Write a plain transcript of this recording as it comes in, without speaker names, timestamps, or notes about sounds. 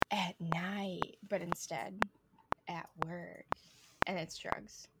but instead at work, and it's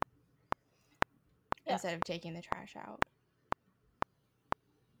drugs instead of taking the trash out.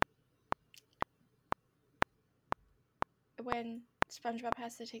 When SpongeBob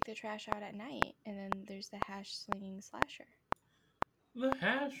has to take the trash out at night, and then there's the hash slinging slasher. The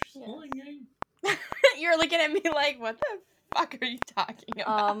hash slinging? You're looking at me like, what the fuck are you talking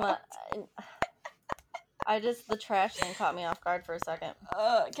about? The trash thing caught me off guard for a second.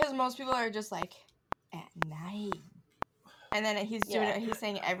 Because most people are just like, at night. And then he's doing it, he's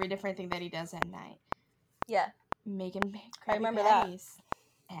saying every different thing that he does at night. Yeah. Making I remember patties.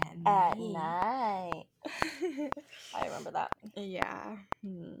 At night. I remember that. Yeah.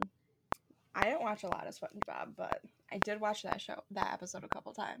 I didn't watch a lot of SpongeBob, but I did watch that episode a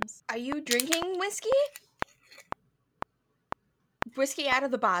couple times. Are you drinking whiskey? Whiskey out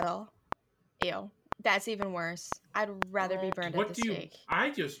of the bottle. Ew. That's even worse. I'd rather be burned at the stake.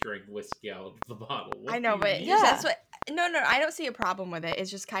 I just drank whiskey out of the bottle. What I know, but that's what... No, I don't see a problem with it.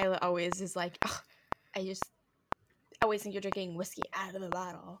 It's just Kyla always is like, I just always think you're drinking whiskey out of the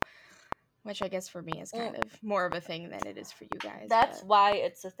bottle. Which I guess for me is kind of more of a thing than it is for you guys. That's why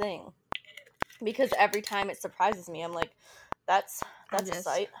it's a thing. Because every time it surprises me, I'm like, that's a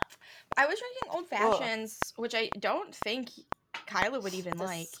sight. I was drinking old fashions, which I don't think Kyla would even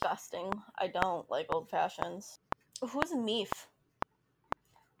like. Disgusting. I don't like old fashions. Who's Meef?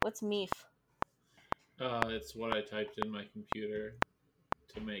 What's Meef? It's what I typed in my computer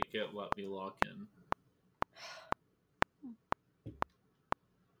to make it let me log in.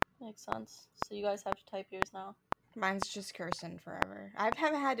 Makes sense. So you guys have to type yours now. Mine's just Kirsten forever. I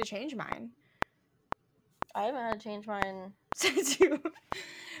haven't had to change mine. I haven't had to change mine since you.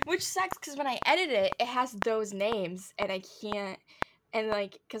 Which sucks because when I edit it, it has those names and I can't. And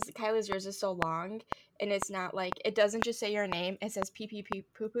like, because Kyla's yours is so long, and it's not like, it doesn't just say your name, it says PPP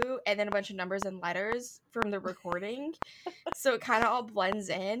poo poo, and then a bunch of numbers and letters from the recording. So it kind of all blends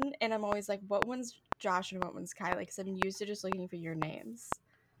in, and I'm always like, what one's Josh and what one's Kyla? Because I'm used to just looking for your names.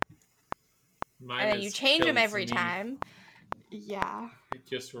 Mine and then you change them every time. Yeah.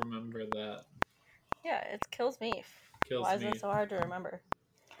 Just remember that. Yeah, it's Kills Me. Why is it so hard to remember?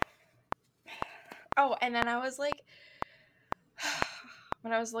 Oh, and then I was like,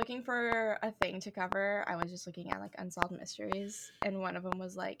 when I was looking for a thing to cover, I was just looking at like unsolved mysteries, and one of them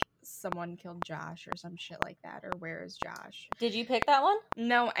was like someone killed Josh or some shit like that, or where is Josh? Did you pick that one?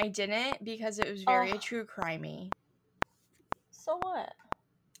 No, I didn't, because it was very true crimey. So what?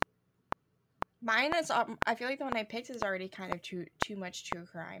 Mine is, I feel like the one I picked is already kind of too much true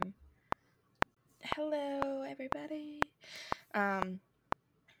crime. Hello, everybody. By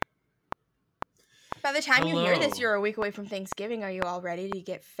the time you hear this, you're a week away from Thanksgiving. Are you all ready to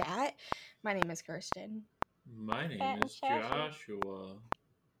get fat? My name is Kirsten. My name is Joshua.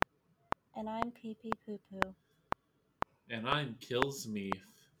 And I'm Pee Pee Poo Poo. And I'm Kills Me.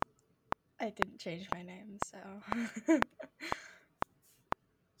 I didn't change my name, so.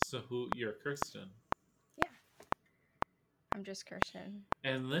 So you're Kirsten? Yeah. I'm just Kirsten.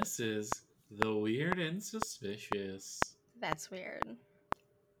 And this is The Weird and Suspicious. That's weird.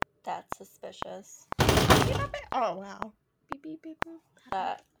 That's suspicious. Oh, wow. Beep, beep, beep, beep.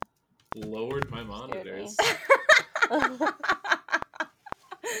 That lowered my monitors.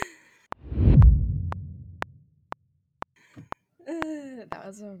 That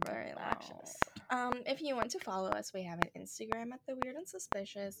was very loud. If you want to follow us, we have an Instagram at The Weird and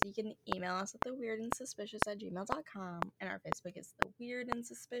Suspicious. You can email us at theweirdandsuspicious@gmail.com. And our Facebook is The Weird and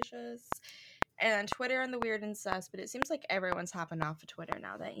Suspicious. And on Twitter on The Weird and Sus, but it seems like everyone's hopping off of Twitter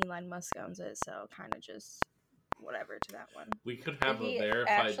now that Elon Musk owns it, so kind of just whatever to that one. We could have a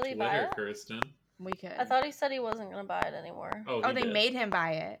verified Twitter, Kirsten. We could. I thought he said he wasn't going to buy it anymore. Oh, they made him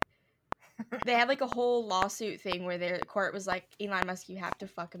buy it. They had like a whole lawsuit thing where the court was like, Elon Musk, you have to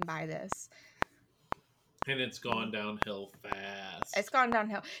fucking buy this. And it's gone downhill fast. It's gone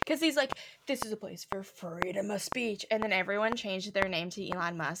downhill. Because he's like, this is a place for freedom of speech. And then everyone changed their name to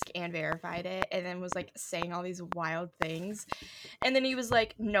Elon Musk and verified it. And then was like saying all these wild things. And then he was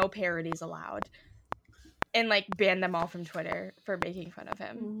like, no parodies allowed. And like banned them all from Twitter for making fun of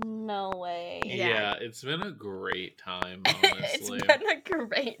him. No way. Yeah, it's been a great time, honestly. It's been a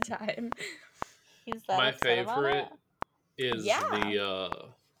great time. He's that My favorite is the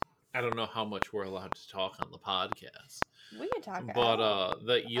I don't know how much we're allowed to talk on the podcast. We can talk about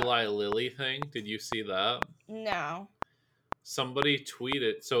the Eli Lilly thing. Did you see that? No. Somebody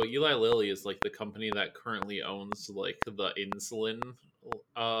tweeted. So Eli Lilly is like the company that currently owns like the insulin,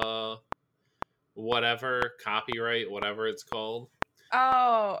 whatever copyright, whatever it's called.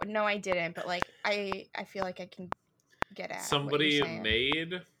 Oh no, I didn't. But like, I feel like I can get at. Somebody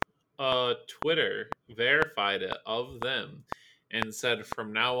made Twitter verified it of them and said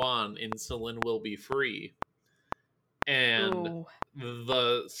from now on insulin will be free. And Ooh.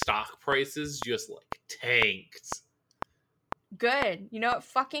 the stock prices just like tanked. Good. You know what?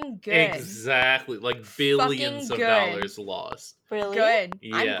 Fucking good. Exactly. Like billions Fucking of good. dollars lost. Really? Good.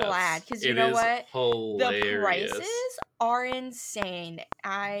 I'm Yes, glad. Because you it know is what? The hilarious. prices are insane.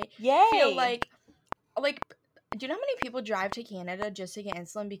 I Yay! feel like, do you know how many people drive to Canada just to get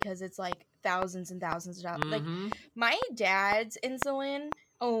insulin because it's like thousands and thousands of dollars? Like, Mhm. my dad's insulin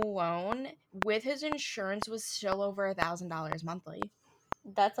alone with his insurance was still over $1,000 monthly.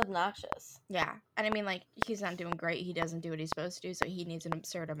 That's obnoxious. Yeah. And I mean, like, he's not doing great. He doesn't do what he's supposed to do, so he needs an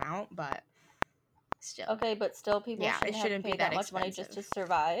absurd amount, but still. Okay, but still, people Yeah, it shouldn't have to shouldn't pay be that that much money just to expensive.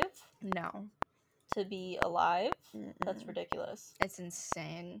 survive, No. to be alive. Mm-mm. That's ridiculous. It's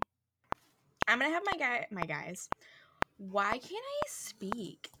insane. I'm gonna have my guys. Why can't I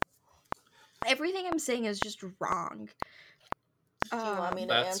speak? Everything I'm saying is just wrong. Do you want me to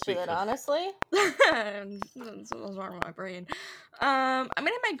That's answer that because- honestly? That's what's wrong with my brain. I'm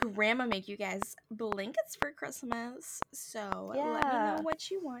gonna have my grandma make you guys blankets for Christmas. So let me know Yeah. what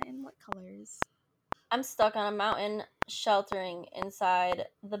you want and what colors. I'm stuck on a mountain, sheltering inside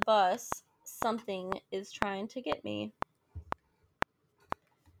the bus. Something is trying to get me.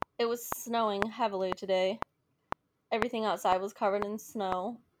 It was snowing heavily today. Everything outside was covered in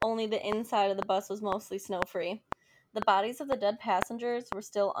snow. Only the inside of the bus was mostly snow-free. The bodies of the dead passengers were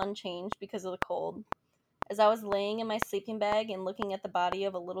still unchanged because of the cold. As I was laying in my sleeping bag and looking at the body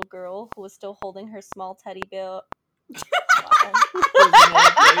of a little girl who was still holding her small teddy bear. Wow.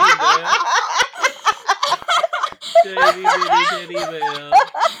 Teddy bitty teddy bear.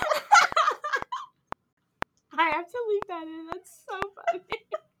 I have to leave that in. That's so funny.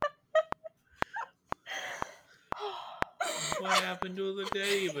 What happened to the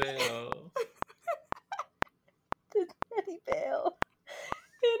teddy bear? The teddy bear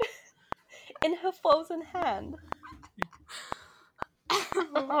in her frozen hand.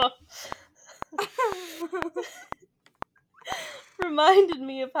 Reminded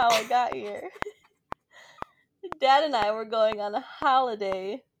me of how I got here. Dad and I were going on a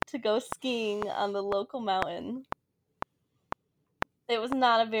holiday to go skiing on the local mountain. It was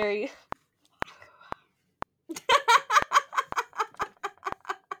not a very...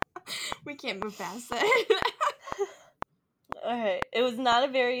 We can't move past that. Okay, it was not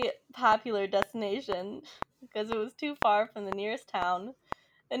a very popular destination because it was too far from the nearest town,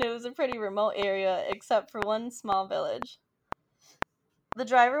 and it was a pretty remote area except for one small village. The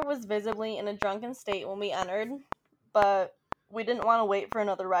driver was visibly in a drunken state when we entered, but we didn't want to wait for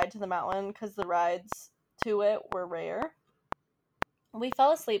another ride to the mountain because the rides to it were rare. We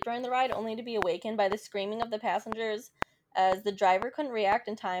fell asleep during the ride only to be awakened by the screaming of the passengers as the driver couldn't react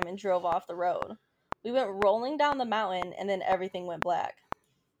in time and drove off the road. We went rolling down the mountain and then everything went black.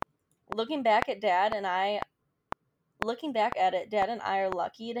 Looking back at it, Dad and I are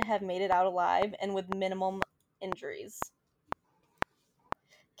lucky to have made it out alive and with minimum injuries.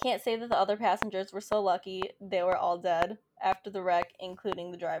 Can't say that the other passengers were so lucky. They were all dead after the wreck, including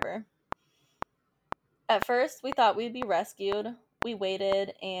the driver. At first, we thought we'd be rescued. We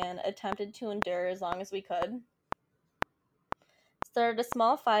waited and attempted to endure as long as we could. Started a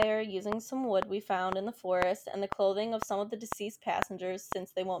small fire using some wood we found in the forest and the clothing of some of the deceased passengers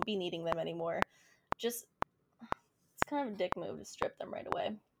since they won't be needing them anymore. It's kind of a dick move to strip them right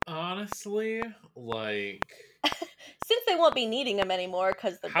away. Honestly, like... Since they won't be needing them anymore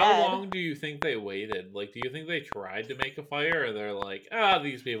because they're How dead. long do you think they waited? Like, do you think they tried to make a fire, or they're like,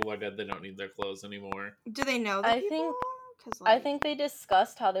 these people are dead, they don't need their clothes anymore? Do they know the I people? I think they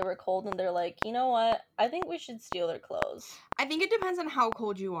discussed how they were cold and they're like, you know what? I think we should steal their clothes. I think it depends on how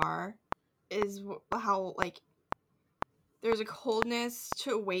cold you are. How, like, there's a coldness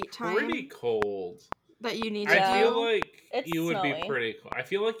to wait time. Pretty cold. That you need to Yeah. I feel like It's you would snowy. be pretty cold. I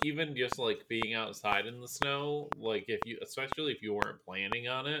feel like even just like being outside in the snow, like especially if you weren't planning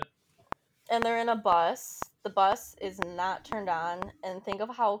on it. And they're in a bus. The bus is not turned on, and think of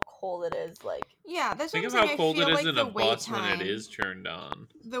how cold it is. Like, yeah, that's Think what of I'm how saying. cold I feel it is like in the a wait bus time, when it is turned on.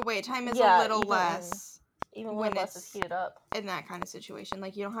 the wait time is Yeah, a little even- less even when when the bus is it's heated up. in that kind of situation.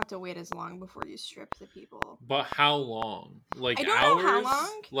 Like, you don't have to wait as long before you strip the people. But how long? Like I don't hours? know how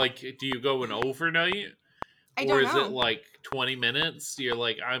long. Like, do you go an overnight? I Or don't is know. it like 20 minutes? You're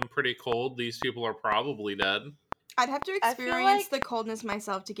like, I'm pretty cold. These people are probably dead. I'd have to I feel experience like- the coldness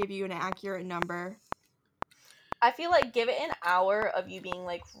myself to give you an accurate number. I feel like give it an hour of you being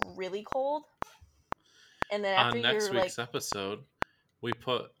like really cold, and then after On next you're week's like, episode, We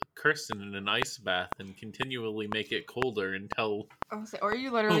put Kirsten in an ice bath and continually make it colder Or you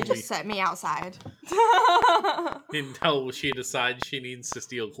literally we just set me outside. until she decides she needs to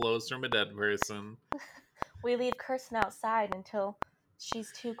steal clothes from a dead person. We leave Kirsten outside until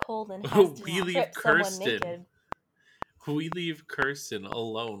she's too cold and has to We leave strip someone Kirsten. naked. We leave Kirsten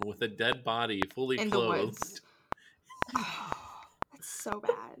alone with a dead body fully In the clothed. woods. Oh, that's so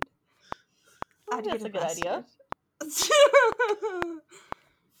bad. I think that's a good idea.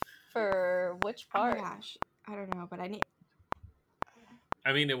 For which Oh my part? gosh. I don't know, but I need.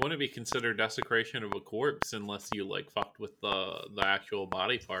 I mean, it wouldn't be considered desecration of a corpse unless you fucked with the actual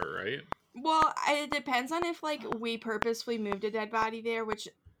body part, right? Well, it depends on if we purposefully moved a dead body there, which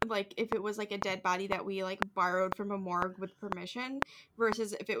if it was a dead body that we borrowed from a morgue with permission,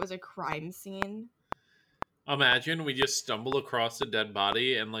 versus if it was a crime scene. Imagine we just stumble across a dead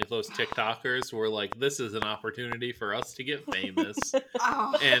body and those TikTokers were like, this is an opportunity for us to get famous.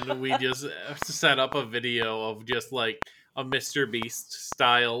 Oh. And we just set up a video of just a Mr. Beast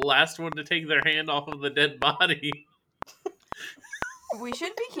style last one to take their hand off of the dead body. We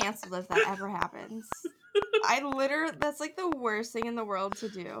should be canceled if that ever happens. That's the worst thing in the world to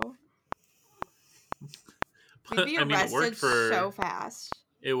do. We'd be arrested so fast.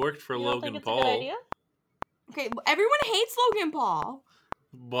 It worked for Logan Paul. A good idea? Okay, everyone hates Logan Paul.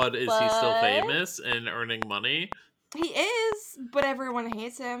 But is he still famous and earning money? He is, but everyone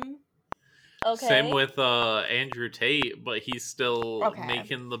hates him. Okay. Same with Andrew Tate, but he's still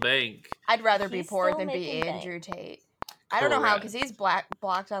making the bank. I'd rather be poor than be Andrew Tate. I don't know how, because he's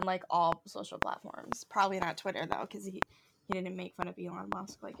blocked on all social platforms. Probably not Twitter though, because he didn't make fun of Elon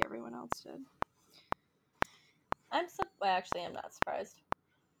Musk like everyone else did. Actually, I'm not surprised.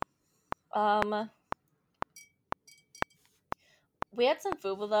 We had some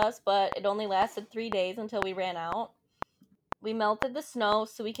food with us, but it only lasted 3 days until we ran out. We melted the snow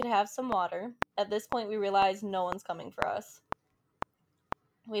so we could have some water. At this point, we realized no one's coming for us.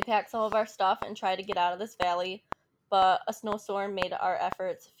 We packed some of our stuff and tried to get out of this valley, but a snowstorm made our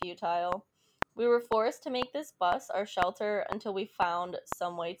efforts futile. We were forced to make this bus our shelter until we found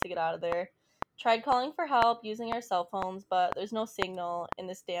some way to get out of there. Tried calling for help using our cell phones, but there's no signal in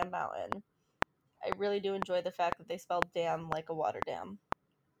this damn mountain. I really do enjoy the fact that they spelled dam like a water dam.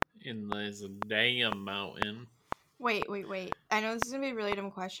 There's a damn mountain. Wait. I know this is going to be a really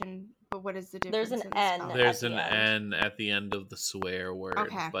dumb question, but what is the difference? There's an N. There's an N at the end of the swear word,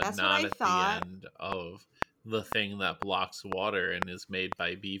 but not at the end of the thing that blocks water and is made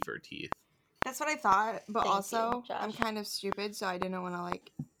by beaver teeth. That's what I thought, but Thank you, I'm kind of stupid, so I didn't want to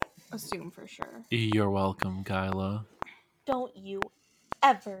assume for sure. You're welcome, Kyla. Don't you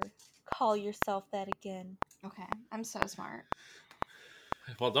ever call yourself that again. Okay, I'm so smart.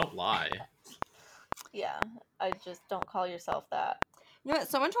 Well, don't lie. Yeah, I just don't call yourself that. You know what?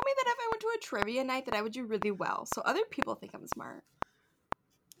 Someone told me that if I went to a trivia night that I would do really well, so other people think I'm smart.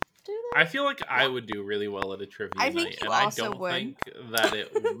 Do they? I feel like I would do really well at a trivia night, and I don't think that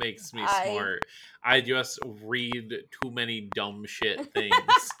it makes me smart. I just read too many dumb shit things.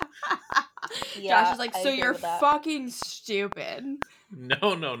 Yeah, Josh is like, so you're fucking stupid.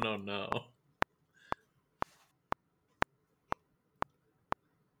 No.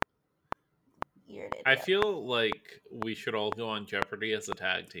 You're an idiot. I feel like we should all go on Jeopardy as a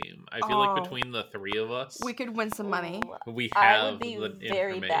tag team. I feel like between the three of us, we could win some money. We have I would be the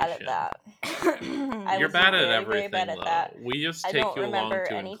very bad at that. You're bad at everything, very bad at that. We just take you along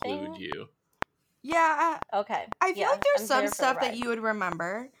to include you. Yeah. Okay. I feel like there's some stuff that you would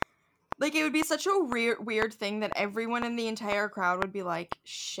remember. It would be such a weird thing that everyone in the entire crowd would be like,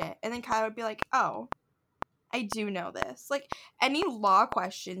 shit. And then Kyla would be like, oh, I do know this. Any law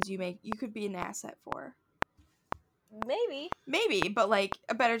questions you could be an asset for. Maybe, but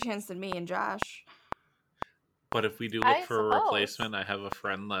a better chance than me and Josh. But if we do look for a replacement, I have a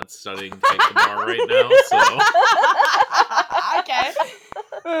friend that's studying taekwondo right now, so. Okay.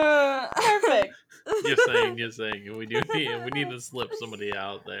 Perfect. Just saying. We need to slip somebody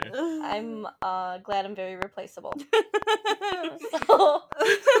out there. I'm glad I'm very replaceable. So...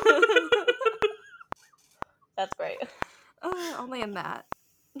 That's great. Only in that.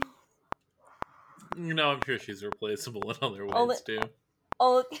 I'm sure she's replaceable in other ways too.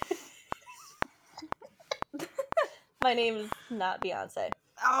 My name is not Beyonce.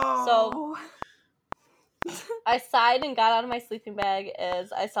 Oh. So I sighed and got out of my sleeping bag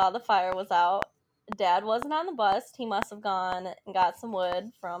as I saw the fire was out. Dad wasn't on the bus. He must have gone and got some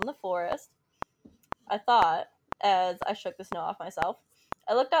wood from the forest. I thought, as I shook the snow off myself.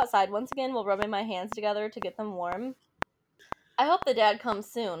 I looked outside once again while rubbing my hands together to get them warm. I hope the dad comes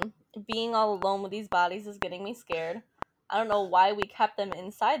soon. Being all alone with these bodies is getting me scared. I don't know why we kept them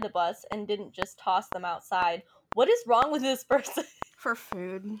inside the bus and didn't just toss them outside. What is wrong with this person? For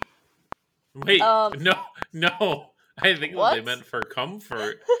food. Wait, no. I think that they meant for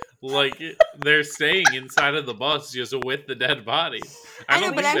comfort. Like, they're staying inside of the bus just with the dead bodies. I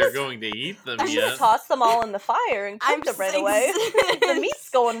don't think they're going to eat them yet. Toss them all in the fire and cook them right away. The meat's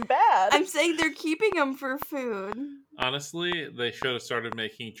going bad. I'm saying they're keeping them for food. Honestly, they should have started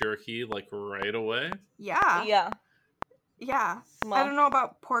making jerky, like, right away. Yeah. Well, I don't know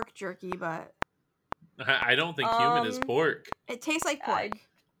about pork jerky, but... I don't think human is pork. It tastes like pork.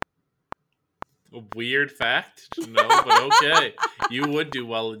 A weird fact? No, but okay. You would do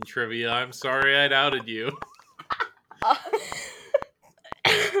well in trivia. I'm sorry I doubted you.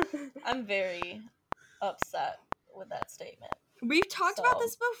 I'm very upset with that statement. We've talked about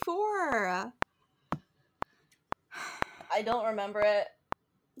this before. I don't remember it.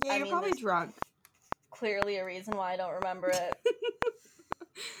 Yeah, you're probably drunk. Clearly a reason why I don't remember it.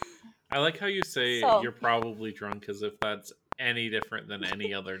 I like how you say you're probably drunk as if that's any different than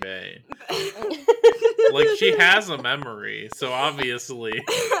any other day. Like, she has a memory, so obviously.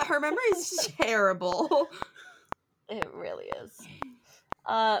 Her memory is terrible. It really is.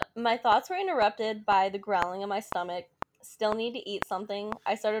 My thoughts were interrupted by the growling in my stomach. Still need to eat something.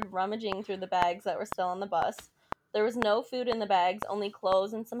 I started rummaging through the bags that were still on the bus. There was no food in the bags, only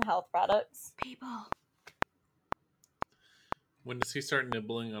clothes and some health products. People. When does he start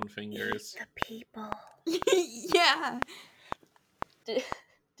nibbling on fingers? Eat the people. Yeah.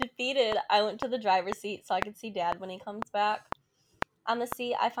 Defeated, I went to the driver's seat so I could see Dad when he comes back. On the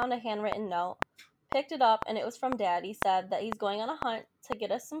seat, I found a handwritten note. Picked it up, and it was from Dad. He said that he's going on a hunt to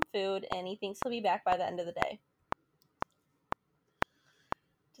get us some food, and he thinks he'll be back by the end of the day.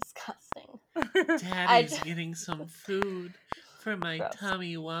 Disgusting. Daddy's getting some food for my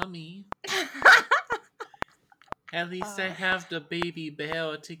tummy wummy. At least I have the baby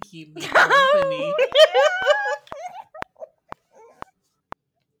bear to keep me company.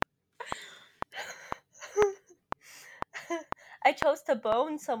 I chose to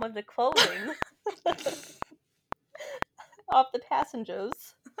bone some of the clothing off the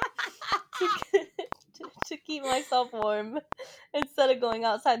passengers to keep myself warm instead of going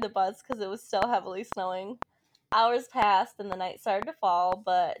outside the bus because it was still heavily snowing. Hours passed and the night started to fall,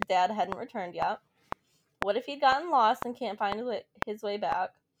 but Dad hadn't returned yet. What if he'd gotten lost and can't find his way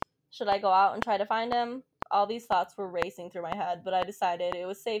back? Should I go out and try to find him? All these thoughts were racing through my head, but I decided it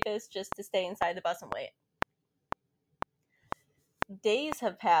was safest just to stay inside the bus and wait. Days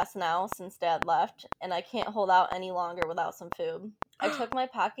have passed now since Dad left, and I can't hold out any longer without some food. I took my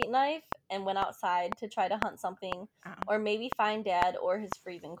pocket knife and went outside to try to hunt something, or maybe find Dad or his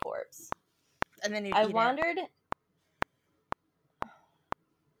freezing corpse. And then I wandered...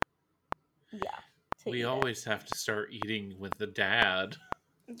 Yeah. We always have to start eating with the dad.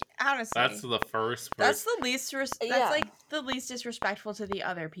 Honestly, that's the first person. That's the least. That's like the least disrespectful to the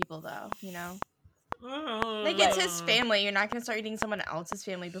other people, though. You know, like it's his family. You're not gonna start eating someone else's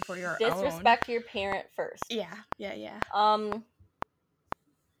family before your own. Disrespect your parent first. Yeah.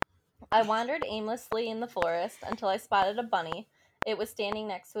 I wandered aimlessly in the forest until I spotted a bunny. It was standing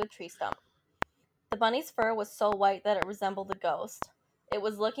next to a tree stump. The bunny's fur was so white that it resembled a ghost. It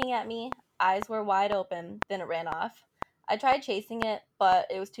was looking at me. Eyes were wide open. Then it ran off. I tried chasing it, but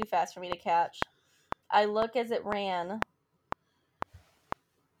it was too fast for me to catch. I look as it ran.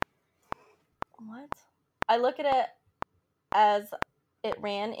 What? I look at it as it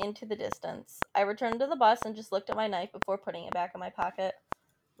ran into the distance. I returned to the bus and just looked at my knife before putting it back in my pocket.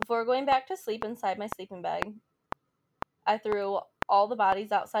 Before going back to sleep inside my sleeping bag, I threw all the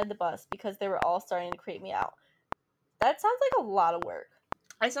bodies outside the bus because they were all starting to creep me out. That sounds like a lot of work.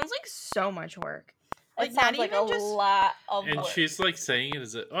 It sounds like so much work. It sounds like a lot of work. And she's like saying it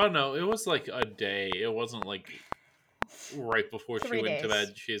as oh no, it was like a day. It wasn't like right before 3 she went to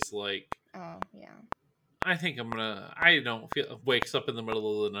bed. She's like, oh yeah, I think I don't feel. Wakes up in the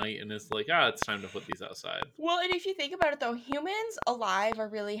middle of the night and is like, it's time to put these outside. Well, and if you think about it though, humans alive are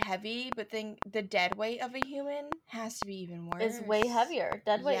really heavy, but then the dead weight of a human has to be even worse. It's way heavier.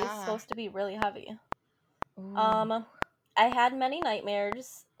 Dead weight is supposed to be really heavy. Ooh. I had many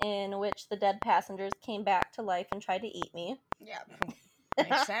nightmares in which the dead passengers came back to life and tried to eat me. Yeah,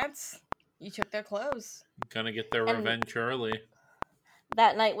 makes sense. You took their clothes. Gonna get their revenge early.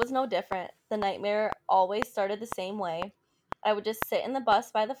 That night was no different. The nightmare always started the same way. I would just sit in the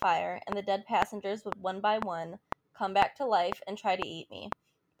bus by the fire, and the dead passengers would one by one come back to life and try to eat me.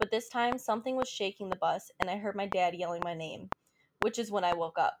 But this time, something was shaking the bus, and I heard my dad yelling my name, which is when I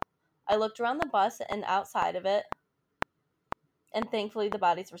woke up. I looked around the bus and outside of it, and thankfully the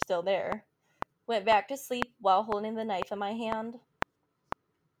bodies were still there. Went back to sleep while holding the knife in my hand.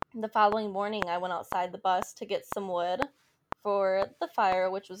 The following morning, I went outside the bus to get some wood for the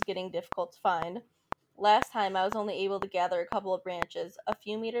fire, which was getting difficult to find. Last time, I was only able to gather a couple of branches. A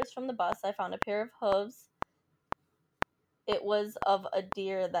few meters from the bus, I found a pair of hooves. It was of a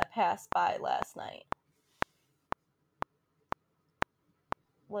deer that passed by last night.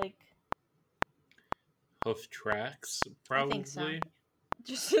 Like, hoof tracks, probably. I think so.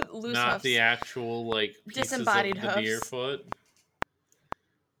 Just loose Not hoofs. the actual, like, pieces Disembodied of the hoofs. deer foot.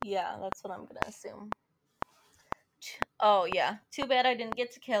 yeah, that's what I'm gonna assume. Oh, yeah. Too bad I didn't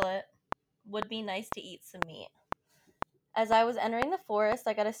get to kill it. Would be nice to eat some meat. As I was entering the forest,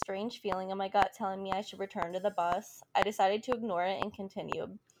 I got a strange feeling in my gut telling me I should return to the bus. I decided to ignore it and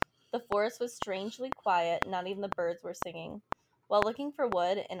continued. The forest was strangely quiet, not even the birds were singing. While looking for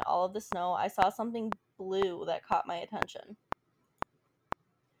wood in all of the snow, I saw something blue that caught my attention.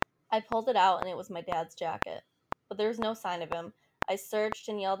 I pulled it out and it was my dad's jacket, but there was no sign of him. I searched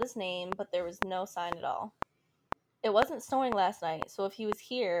and yelled his name, but there was no sign at all. It wasn't snowing last night, so if he was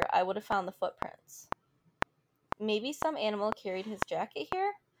here, I would have found the footprints. Maybe some animal carried his jacket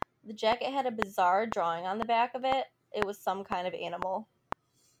here? The jacket had a bizarre drawing on the back of it. It was some kind of animal.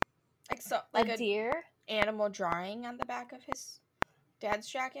 Like a deer? Animal drawing on the back of his dad's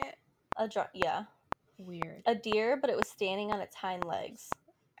jacket? Yeah. Weird. A deer, but it was standing on its hind legs.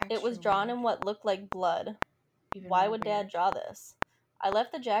 Extra it was drawn weird. in what looked like blood. Even Why more would weird. Dad draw this? I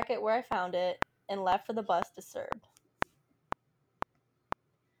left the jacket where I found it and left for the bus to serve.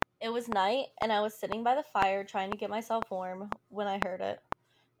 It was night, and I was sitting by the fire trying to get myself warm when I heard it.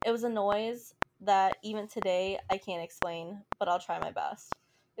 It was a noise that, even today, I can't explain, but I'll try my best.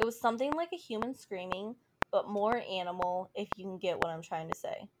 It was something like a human screaming, but more animal, if you can get what I'm trying to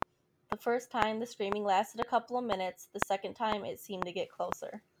say. The first time, the screaming lasted a couple of minutes. The second time, it seemed to get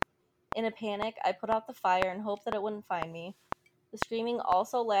closer. In a panic, I put out the fire and hoped that it wouldn't find me. The screaming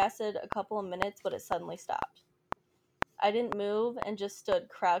also lasted a couple of minutes, but it suddenly stopped. I didn't move and just stood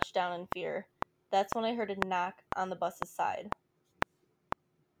crouched down in fear. That's when I heard a knock on the bus's side.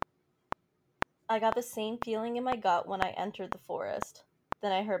 I got the same feeling in my gut when I entered the forest.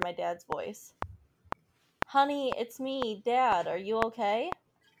 Then I heard my dad's voice. "Honey, it's me, Dad. Are you okay?"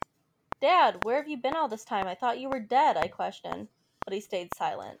 "Dad, where have you been all this time? I thought you were dead," I questioned, but he stayed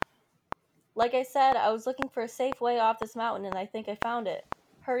silent. "Like I said, I was looking for a safe way off this mountain and I think I found it.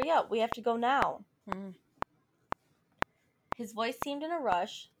 Hurry up, we have to go now." His voice seemed in a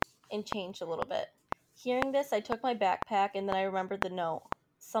rush and changed a little bit. Hearing this, I took my backpack and then I remembered the note.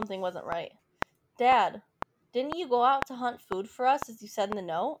 Something wasn't right. "Dad, didn't you go out to hunt food for us as you said in the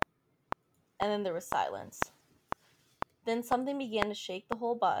note?" And then there was silence. Then something began to shake the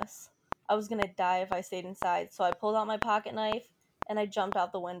whole bus. I was going to die if I stayed inside, so I pulled out my pocket knife and I jumped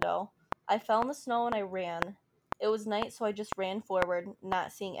out the window. I fell in the snow and I ran. It was night, so I just ran forward,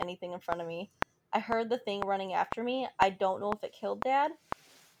 not seeing anything in front of me. I heard the thing running after me. I don't know if it killed Dad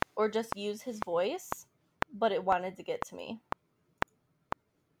or just used his voice, but it wanted to get to me.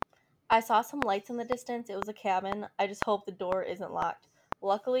 I saw some lights in the distance. It was a cabin. I just hope the door isn't locked.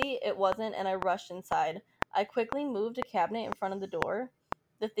 Luckily, it wasn't, and I rushed inside. I quickly moved a cabinet in front of the door.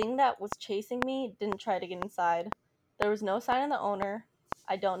 The thing that was chasing me didn't try to get inside. There was no sign of the owner.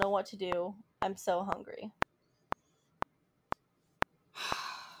 I don't know what to do. I'm so hungry.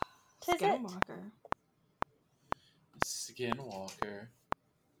 Skinwalker. Skinwalker.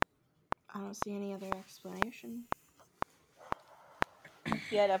 I don't see any other explanation.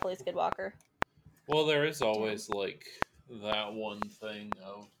 Yeah, definitely Skinwalker. Well, there is always, like, that one thing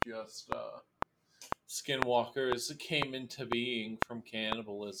of just, skinwalkers came into being from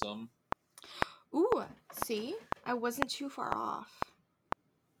cannibalism. Ooh, see? I wasn't too far off.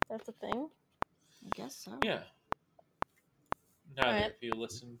 That's a thing? I guess so. Yeah. Neither of you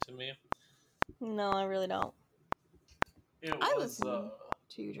listened to me. No, I really don't. I listened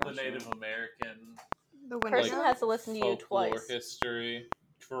to you, Joshua. The Native American. The Kirsten has to listen to you twice. History.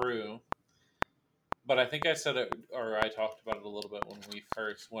 True. But I think I said it, or I talked about it a little bit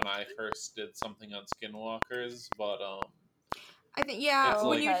when I first did something on skinwalkers. But I think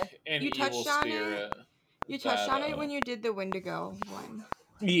when you touched on spirit. You touched on it when you did the Wendigo one.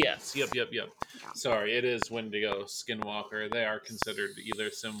 Yes. Yep. Yeah. Sorry, it is Wendigo, Skinwalker. They are considered either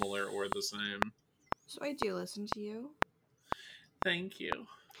similar or the same. So I do listen to you. Thank you.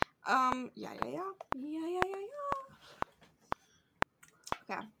 Yeah.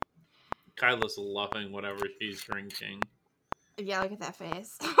 Okay. Kyla's loving whatever she's drinking. Yeah, look at that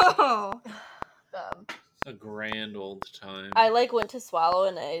face. Oh. A grand old time. I went to swallow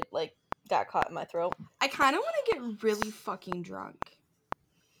and I got caught in my throat. I kind of want to get really fucking drunk.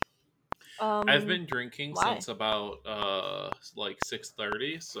 I've been drinking why? since about like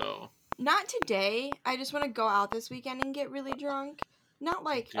 6:30, so Not today. I just want to go out this weekend and get really drunk. Not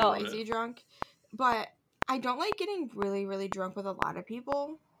like do crazy it. drunk, but I don't like getting really, really drunk with a lot of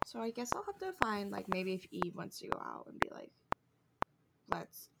people. So I guess I'll have to find, like, maybe if Eve wants to go out and be like,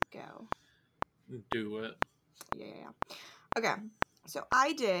 let's go. Do it. Yeah. Okay, so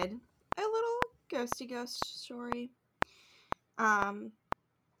I did a little ghosty ghost story.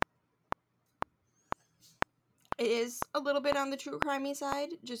 It is a little bit on the true crimey side,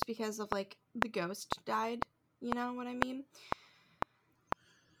 just because of, like, the ghost died. You know what I mean?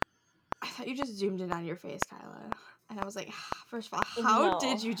 I thought you just zoomed in on your face, Kyla. And I was like, first of all, how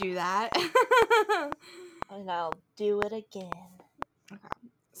did you do that? And I'll do it again. Okay.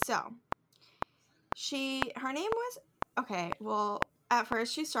 So, her name was, okay, well, at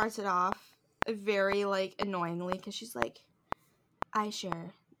first she starts it off very, like, annoyingly, because she's like, I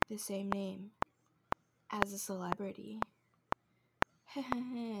share the same name as a celebrity.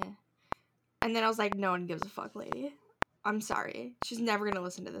 And then I was like, no one gives a fuck, lady. I'm sorry. She's never gonna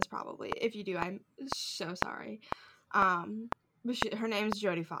listen to this, probably. If you do, I'm so sorry. But her name's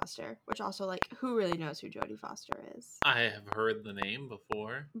Jodie Foster, which also, like, who really knows who Jodie Foster is? I have heard the name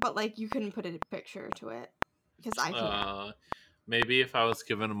before. But, like, you couldn't put a picture to it, because I can't. Maybe if I was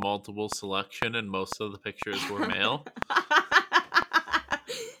given a multiple selection and most of the pictures were male.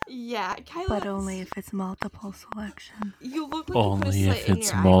 Yeah, Kyla. But only if it's multiple selection. You look like only you put a slit if in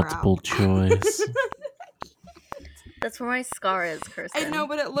it's your multiple eyebrow. choice. That's where my scar is, Kirsten. I know,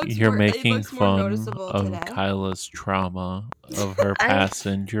 but it looks You're more, making it looks more fun noticeable of today. Kyla's trauma of her past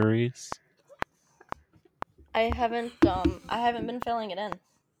injuries. I haven't been filling it in.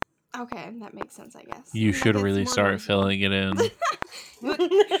 Okay, that makes sense, I guess. You should really start noticeable. filling it in. You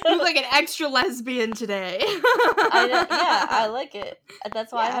look like an extra lesbian today. I like it.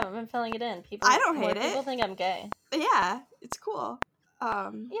 That's why I haven't been filling it in. I don't hate it. People think I'm gay. Yeah, it's cool.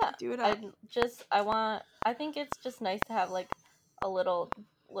 Yeah, do it up. I think it's just nice to have, like, a little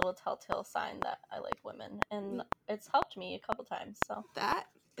telltale sign that I like women, and it's helped me a couple times. So that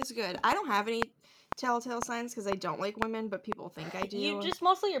is good. I don't have any telltale signs because I don't like women, but people think I do. You just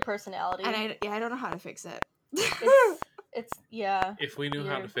mostly your personality, and I don't know how to fix it. It's yeah. If we knew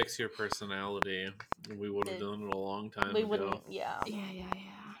how to fix your personality, we would have done it a long time ago. We wouldn't. Yeah.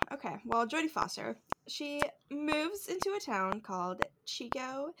 Okay, well, Jodie Foster, she moves into a town called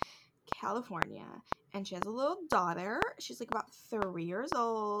Chico, California, and she has a little daughter. She's, like, about 3 years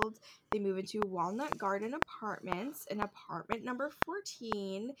old. They move into Walnut Garden Apartments in apartment number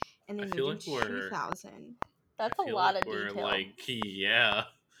 14, and they moved in 2000. That's a lot of detail. Like, yeah.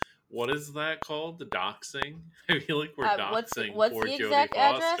 What is that called? The doxing? I feel like we're doxing what's poor the Jodie exact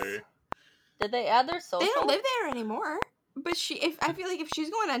Foster. address? Did they add their social? They don't live there anymore. But I feel like if she's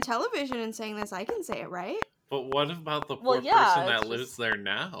going on television and saying this, I can say it, right? But what about the poor person that lives there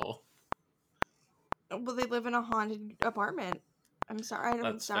now? Well, they live in a haunted apartment. I'm sorry,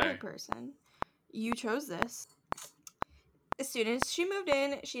 I'm sorry, person. You chose this. As soon as she moved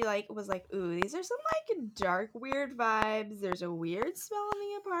in, she, like, was like, ooh, these are some, like, dark, weird vibes. There's a weird smell in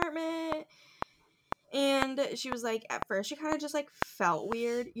the apartment. And she was like, at first, she kind of just, like, felt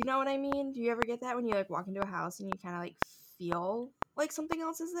weird. You know what I mean? Do you ever get that when you, like, walk into a house and you kind of, like, feel like something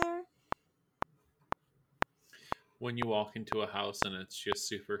else is there? When you walk into a house and it's just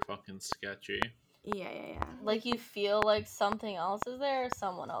super fucking sketchy. Yeah. Like, you feel like something else is there or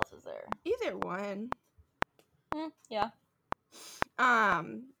someone else is there? Either one. Yeah.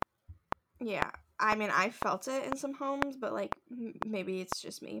 Yeah. I mean, I felt it in some homes, but, like, maybe it's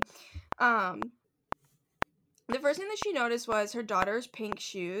just me. The first thing that she noticed was her daughter's pink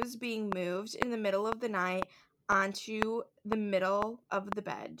shoes being moved in the middle of the night onto the middle of the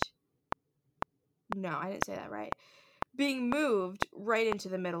bed. No, I didn't say that right. Being moved right into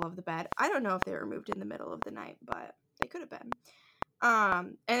the middle of the bed. I don't know if they were moved in the middle of the night, but they could have been.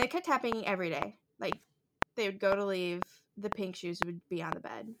 And it kept happening every day. Like, they would go to leave, the pink shoes would be on the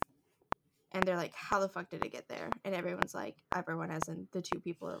bed. And they're like, how the fuck did it get there? And everyone's like, everyone as in the two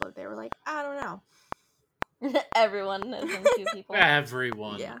people that lived there were like, I don't know. Everyone as in two people.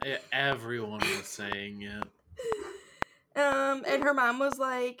 Everyone. Yeah. Everyone was saying it. And her mom was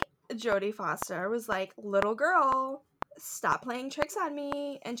like, Jodie Foster was like, little girl, stop playing tricks on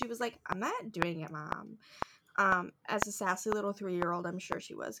me. And she was like, I'm not doing it, Mom. As a sassy little 3-year-old, I'm sure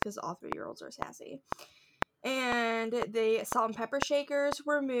she was, because all 3-year-olds are sassy. And the salt and pepper shakers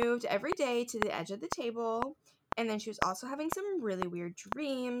were moved every day to the edge of the table. And then she was also having some really weird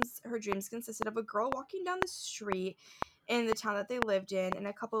dreams. Her dreams consisted of a girl walking down the street in the town that they lived in, and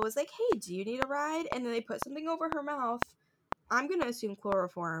a couple was like, hey, do you need a ride? And then they put something over her mouth. I'm going to assume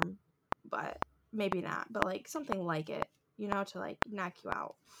chloroform. but maybe not, but like something like it, you know, to like knock you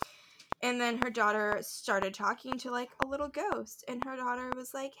out. And then her daughter started talking to like a little ghost, and her daughter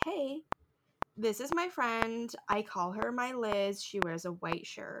was like, hey, this is my friend. I call her my Liz. She wears a white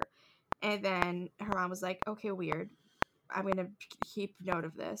shirt. And then her mom was like, okay, weird. I'm going to keep note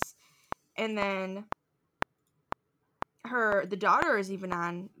of this. And then the daughter is even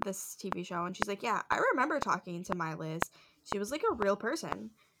on this TV show, and she's like, yeah, I remember talking to my Liz. She was like a real person.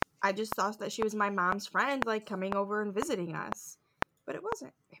 I just thought that she was my mom's friend, like coming over and visiting us. But it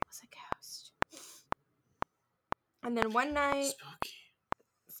wasn't. It was a ghost. And then one night, spooky,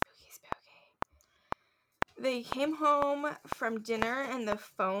 they came home from dinner and the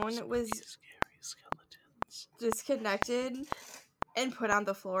phone was scary skeletons disconnected and put on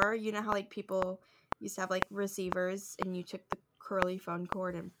the floor. You know how like people used to have like receivers and you took the curly phone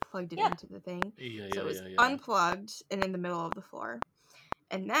cord and plugged it into the thing. So it was unplugged and in the middle of the floor.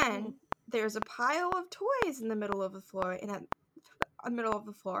 And then there's a pile of toys in the middle of the floor and then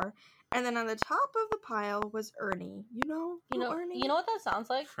on the top of the pile was Ernie. You know Ernie? You know what that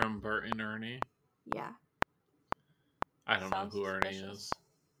sounds like? From Bert and Ernie. Yeah. I don't know who Ernie is.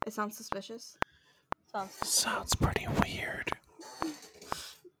 It sounds suspicious. Sounds pretty weird.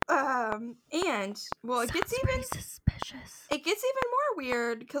 And well, it gets even suspicious. It gets even more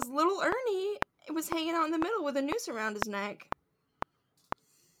weird because little Ernie was hanging out in the middle with a noose around his neck.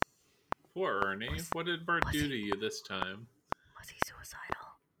 Poor Ernie. What did Bert do to you this time? Was he suicidal?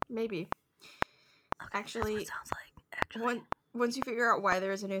 Maybe. Okay, actually, that's what it sounds like. Once you figure out why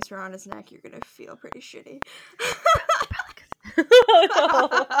there is a noose around his neck, you're gonna feel pretty shitty.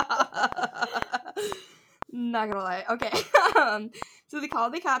 Not gonna lie. Okay. So they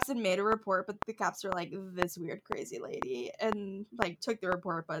called the cops and made a report, but the cops were like, this weird crazy lady, and like took the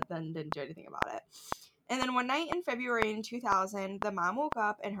report but then didn't do anything about it. And then one night in February in 2000, the mom woke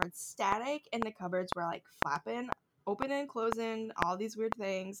up and heard static and the cupboards were like flapping open and closing, all these weird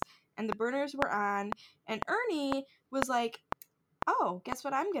things, and the burners were on, and Ernie was like, oh, guess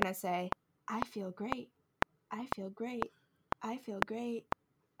what I'm gonna say? I feel great. I feel great. I feel great.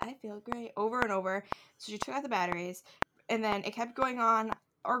 I feel great. Over and over. So she took out the batteries, and then it kept going on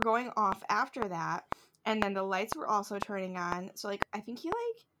or going off after that, and then the lights were also turning on. So like I think he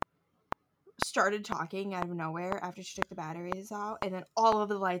like started talking out of nowhere after she took the batteries out, and then all of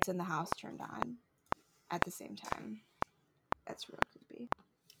the lights in the house turned on at the same time. That's real creepy.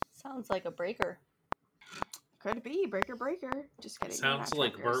 Sounds like a breaker. Could be breaker. Just kidding. Sounds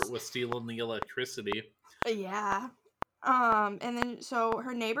like Bert was stealing the electricity. Yeah. And then so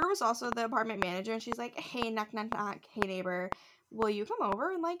her neighbor was also the apartment manager, and she's like, hey, knock. Hey, neighbor, will you come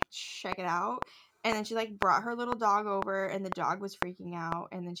over and like check it out? And then she like brought her little dog over, and the dog was freaking out,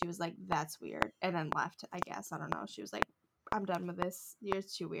 and then she was like, that's weird, and then left, I guess. I don't know. She was like, I'm done with this. You're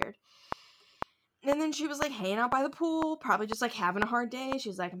too weird. And then she was like hanging out by the pool, probably just like having a hard day. She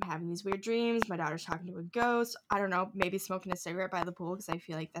was like, I'm having these weird dreams. My daughter's talking to a ghost. I don't know, maybe smoking a cigarette by the pool, because I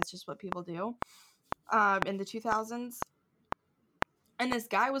feel like that's just what people do in the 2000s. And this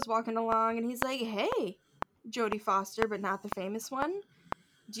guy was walking along, and he's like, hey, Jodie Foster, but not the famous one.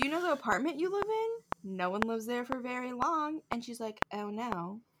 Do you know the apartment you live in? No one lives there for very long. And she's like, oh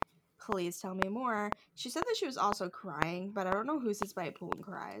no. Please tell me more. She said that she was also crying, but I don't know who sits by a pool and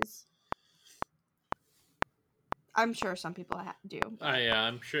cries. I'm sure some people do. Yeah,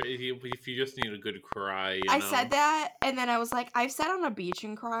 I'm sure if you just need a good cry, I said that, and then I was like, I've sat on a beach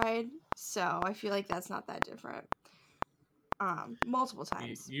and cried, so I feel like that's not that different. Multiple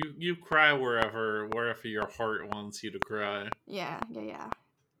times. You cry wherever your heart wants you to cry. Yeah,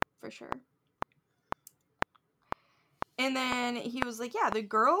 for sure. And then he was like, yeah, the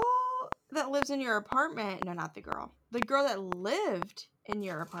girl that lives in your apartment, no, not the girl that lived in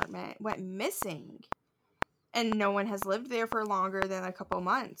your apartment went missing, and no one has lived there for longer than a couple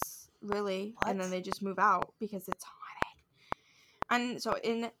months, really. What? And then they just move out because it's haunted. And so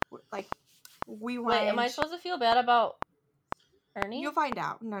we went. Wait, am I supposed to feel bad about Ernie? You'll find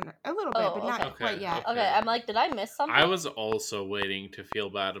out. No, a little bit, but not quite yet. Okay, I'm like, did I miss something? I was also waiting to feel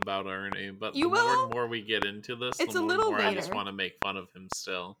bad about Ernie, but the more we get into this, it's the a little more later. I just want to make fun of him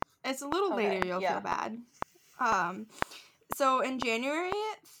still. It's a little later you'll feel bad. So in January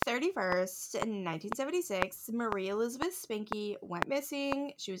 31st, in 1976, Marie Elizabeth Spannhake went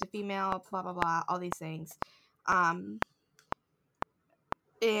missing. She was a female, blah, blah, blah, all these things. And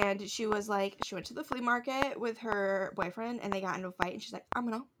she was like, she went to the flea market with her boyfriend, and they got into a fight, and she's like, I'm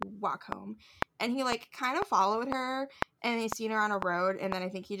gonna walk home. And he like kind of followed her, and he seen her on a road, and then I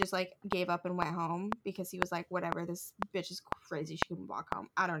think he just like gave up and went home because he was like, whatever, this bitch is crazy, she can walk home.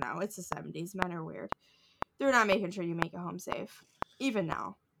 I don't know, it's the 70s, men are weird. They're not making sure you make it home safe, even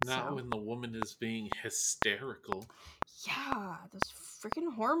now. Not when the woman is being hysterical. Yeah, those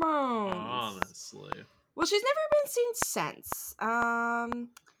freaking hormones. Honestly. Well, she's never been seen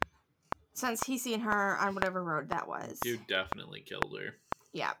since he's seen her on whatever road that was. Dude definitely killed her.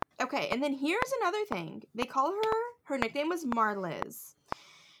 Yeah. Okay, and then here's another thing. They call her nickname was Marliz.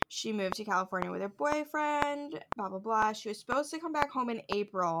 She moved to California with her boyfriend, blah, blah, blah. She was supposed to come back home in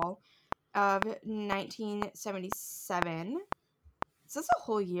April of 1977. So that's a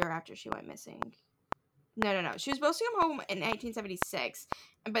whole year after she went missing. No. She was supposed to come home in 1976,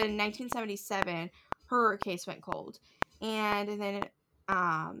 but in 1977, her case went cold. And then,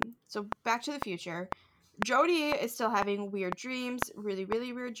 so Back to the Future. Jody is still having weird dreams, really,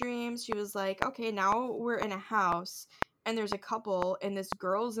 really weird dreams. She was like, okay, now we're in a house, and there's a couple, and this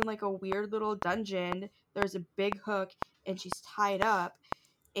girl's in like a weird little dungeon. There's a big hook, and she's tied up,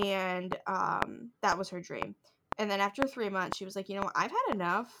 and that was her dream. And then after 3 months, she was like, you know what, I've had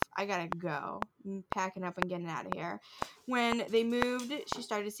enough. I gotta go. I'm packing up and getting out of here. When they moved, she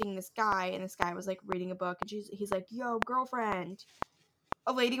started seeing this guy, and this guy was like reading a book, and he's like, yo, girlfriend,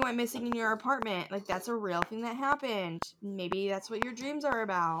 a lady went missing in your apartment. Like, that's a real thing that happened. Maybe that's what your dreams are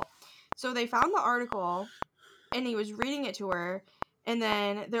about. So they found the article, and he was reading it to her, and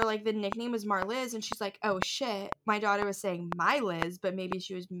then they're like, the nickname is Marliz, and she's like, oh shit, my daughter was saying my Liz, but maybe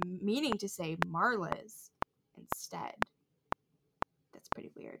she was meaning to say Marliz instead. That's pretty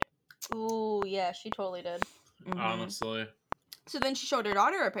weird. Ooh, yeah, she totally did. Mm-hmm. Honestly. So then she showed her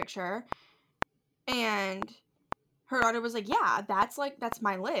daughter a picture, and her daughter was like, yeah, that's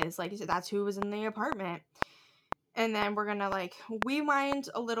my Liz. Like, that's who was in the apartment. And then we're gonna like rewind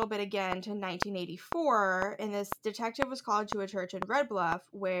a little bit again to 1984, and this detective was called to a church in Red Bluff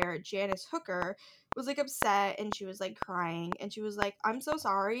where Janice Hooker was like upset, and she was like crying, and she was like, I'm so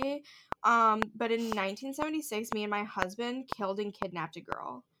sorry, but in 1976, me and my husband killed and kidnapped a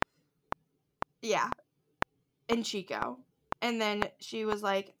girl. Yeah, in Chico. And then she was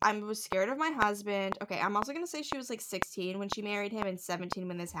like, I was scared of my husband. Okay, I'm also gonna say she was like 16 when she married him and 17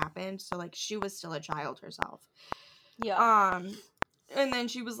 when this happened, so like she was still a child herself. Yeah. And then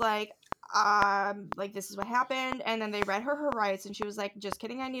she was like, this is what happened. And then they read her rights, and she was like, just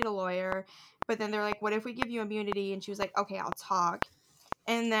kidding, I need a lawyer. But then they're like, what if we give you immunity? And she was like, okay, I'll talk.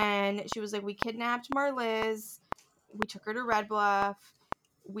 And then she was like, we kidnapped Marliz. We took her to Red Bluff.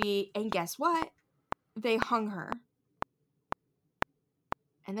 And guess what? They hung her.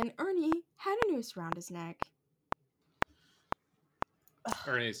 And then Ernie had a noose around his neck.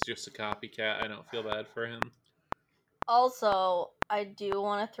 Ernie's just a copycat. I don't feel bad for him. Also, I do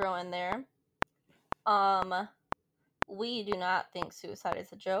want to throw in there, we do not think suicide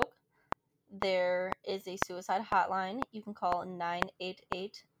is a joke. There is a suicide hotline. You can call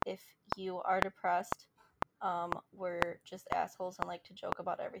 988 if you are depressed. We're just assholes and like to joke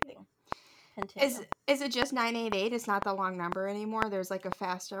about everything. Continue. Is it just 988? It's not the long number anymore? There's like a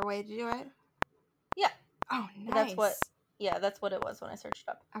faster way to do it? Yeah. Oh, nice. That's what it was when I searched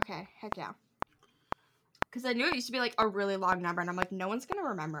up. Okay, heck yeah. Because I knew it used to be like a really long number, and I'm like, no one's going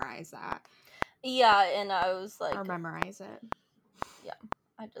to memorize that. Yeah, and I was like... Or memorize it. Yeah,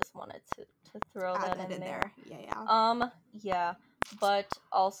 I just wanted to throw that in there. Yeah. Yeah, but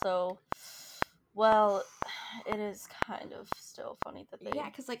also, well, it is kind of still funny that they... Yeah,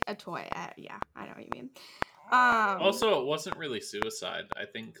 because like a toy. Yeah, I know what you mean. Also, it wasn't really suicide. I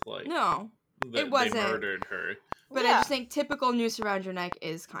think like... No, it wasn't. They murdered her. But yeah. I just think typical noose around your neck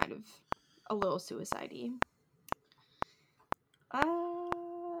is kind of a little suicide-y.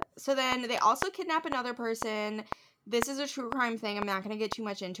 So then they also kidnap another person. This is a true crime thing. I'm not going to get too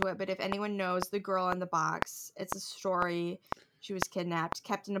much into it, but if anyone knows the girl in the box, it's a story. She was kidnapped,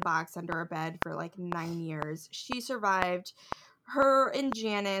 kept in a box under a bed for like 9 years. She survived. Her and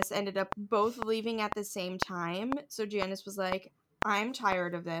Janice ended up both leaving at the same time. So Janice was like, I'm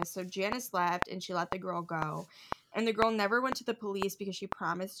tired of this. So Janice left, and she let the girl go. And the girl never went to the police because she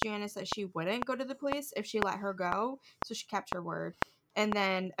promised Janice that she wouldn't go to the police if she let her go. So she kept her word. And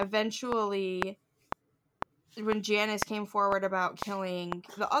then eventually, when Janice came forward about killing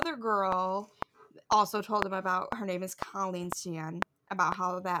the other girl, also told him about, her name is Colleen Stan, about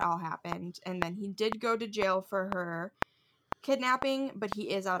how that all happened. And then he did go to jail for her kidnapping, but he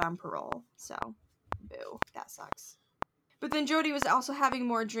is out on parole. So, boo. That sucks. But then Jody was also having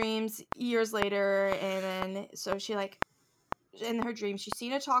more dreams years later, and then, so she, like, in her dreams, she's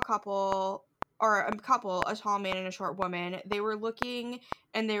seen a tall couple, a tall man and a short woman. They were looking,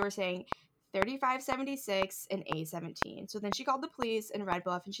 and they were saying 3576 and A17. So then she called the police in Red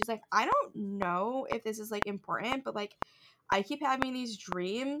Bluff, and she's like, I don't know if this is, like, important, but, like, I keep having these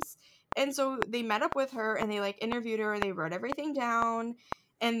dreams. And so they met up with her, and they, like, interviewed her, they wrote everything down,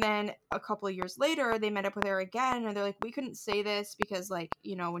 And then a couple of years later, they met up with her again, and they're like, we couldn't say this because, like,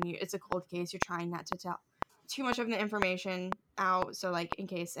 you know, when it's a cold case, you're trying not to tell too much of the information out. So, like, in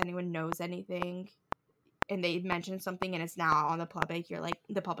case anyone knows anything and they mention something and it's now on the public, you're like,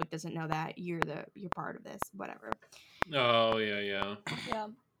 the public doesn't know that you're part of this, whatever. Oh, yeah. Yeah.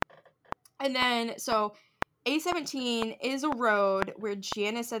 And then, so A17 is a road where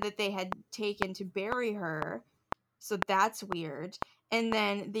Janice said that they had taken to bury her. So that's weird. And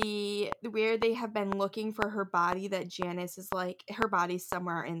then where they have been looking for her body, that Janice is like, her body's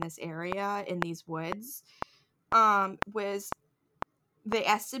somewhere in this area, in these woods, was they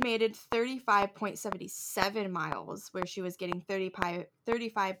estimated 35.77 miles, where she was getting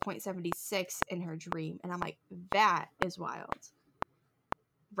 35.76 in her dream. And I'm like, that is wild.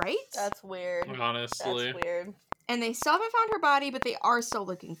 Right? That's weird. Honestly. That's weird. And they still haven't found her body, but they are still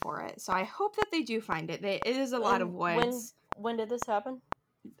looking for it. So I hope that they do find it. It is a lot of woods. When did this happen?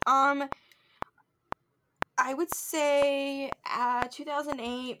 I would say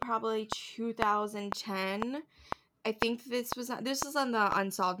 2008, probably 2010. I think this is on the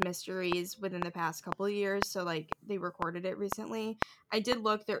Unsolved Mysteries within the past couple of years, so like they recorded it recently. I did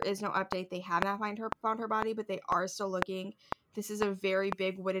look, there is no update. They have not found her body, but they are still looking. This is a very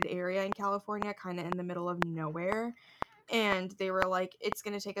big wooded area in California, kind of in the middle of nowhere. And they were like, it's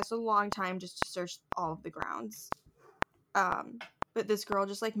going to take us a long time just to search all of the grounds. But this girl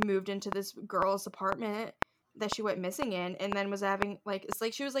just like moved into this girl's apartment that she went missing in, and then was having like, it's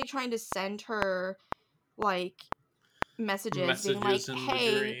like she was like trying to send her like messages being like,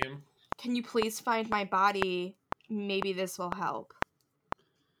 hey, can you please find my body? Maybe this will help.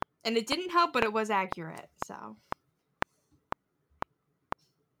 And it didn't help, but it was accurate. So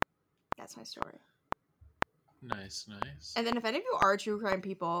that's my story. Nice. And then if any of you are true crime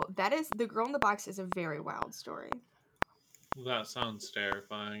people, that is, The Girl in the Box is a very wild story. That sounds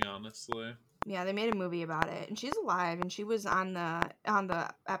terrifying, honestly. Yeah, they made a movie about it, and she's alive, and she was on the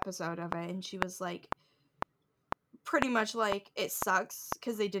episode of it, and she was like, pretty much like, it sucks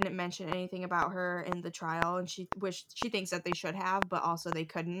because they didn't mention anything about her in the trial, and she thinks that they should have, but also they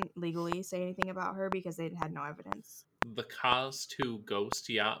couldn't legally say anything about her because they had no evidence. The Cause 2 Ghost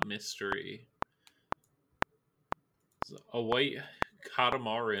Yacht Mystery. A white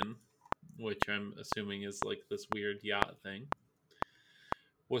catamaran, which I'm assuming is like this weird yacht thing,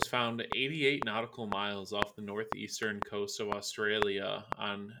 was found 88 nautical miles off the northeastern coast of Australia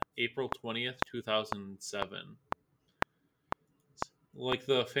on April 20th, 2007. Like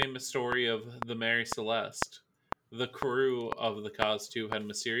the famous story of the Mary Celeste, the crew of the Cause 2 had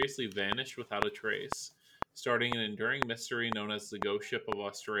mysteriously vanished without a trace, starting an enduring mystery known as the Ghost Ship of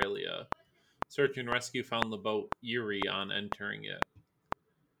Australia. Search and rescue found the boat Erie on entering it.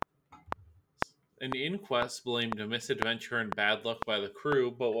 An inquest blamed a misadventure and bad luck by the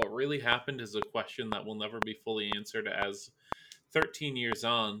crew, but what really happened is a question that will never be fully answered, as 13 years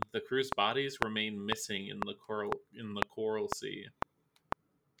on, the crew's bodies remain missing in the Coral Sea.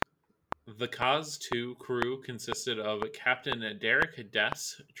 The Cause 2 crew consisted of Captain Derek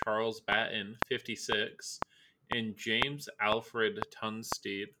Dess, Charles Batten, 56, and James Alfred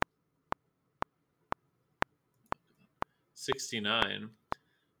Tunstead, 69.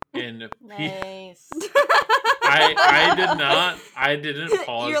 And nice. I didn't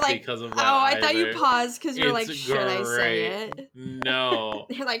pause you're like, because of that. Oh, I either. thought you paused because you're it's like, should I say it? No.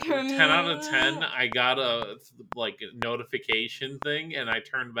 You're like, 10 out of 10. I got a like notification thing, and I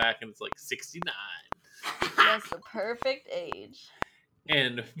turned back, and it's like 69. That's the perfect age.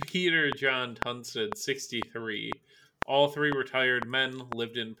 And Peter John Tunstead, 63. All three retired men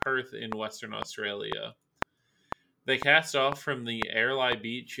lived in Perth in Western Australia. They cast off from the Airlie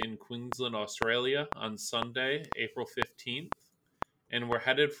Beach in Queensland, Australia on Sunday, April 15th, and were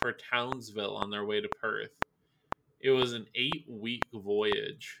headed for Townsville on their way to Perth. It was an 8-week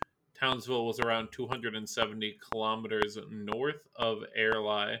voyage. Townsville was around 270 kilometers north of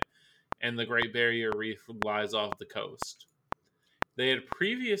Airlie, and the Great Barrier Reef lies off the coast. They had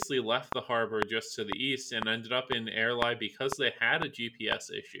previously left the harbor just to the east and ended up in Airlie because they had a GPS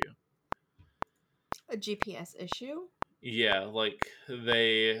issue. A GPS issue? Yeah, like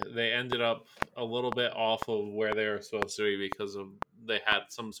they ended up a little bit off of where they were supposed to be because they had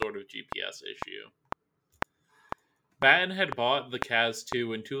some sort of GPS issue. Batten had bought the Caz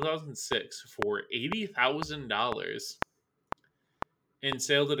 2 in 2006 for $80,000 and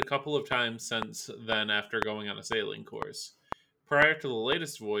sailed it a couple of times since then after going on a sailing course. Prior to the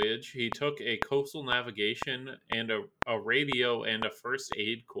latest voyage, he took a coastal navigation and a radio and a first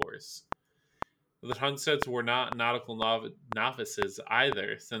aid course. The Tunsteads were not nautical novices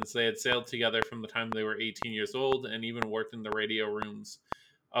either, since they had sailed together from the time they were 18 years old and even worked in the radio rooms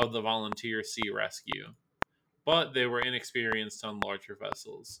of the volunteer sea rescue, but they were inexperienced on larger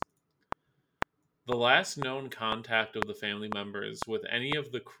vessels. The last known contact of the family members with any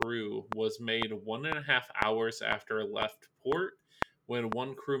of the crew was made 1.5 hours after it left port, when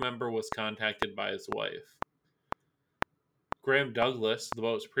one crew member was contacted by his wife. Graham Douglas, the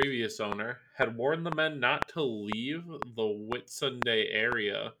boat's previous owner, had warned the men not to leave the Whitsunday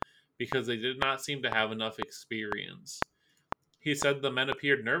area because they did not seem to have enough experience. He said the men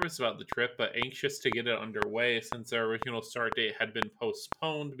appeared nervous about the trip, but anxious to get it underway since their original start date had been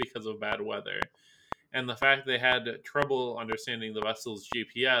postponed because of bad weather. And the fact they had trouble understanding the vessel's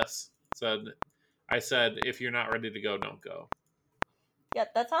GPS I said, if you're not ready to go, don't go. Yeah,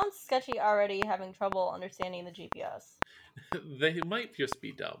 that sounds sketchy already, having trouble understanding the GPS. They might just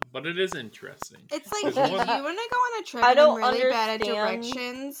be dumb, but it is interesting. It's like, do you want to go on a trip I and I'm don't really bad at understand.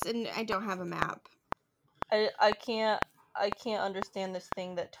 directions and I don't have a map? I can't understand this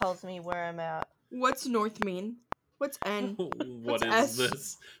thing that tells me where I'm at. What's north mean? What's N? What is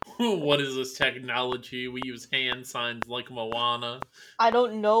this? What is this technology? We use hand signs like Moana. I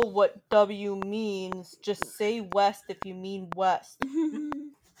don't know what W means. Just say west if you mean west.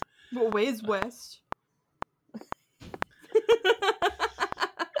 What way is west?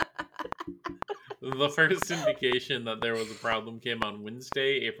 The first indication that there was a problem came on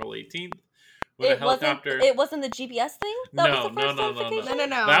Wednesday, April 18th. It wasn't the GPS thing? No.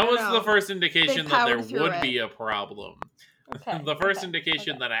 That was the first indication that there would be a problem. Okay, The first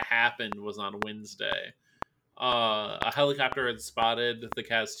indication that it happened was on Wednesday. A helicopter had spotted the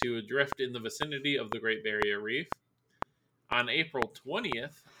CAS-2 adrift in the vicinity of the Great Barrier Reef. On April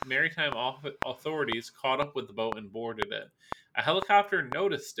 20th, maritime authorities caught up with the boat and boarded it. A helicopter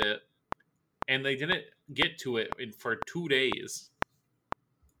noticed it, and they didn't get to it for 2 days.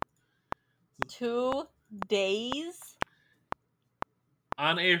 2 days?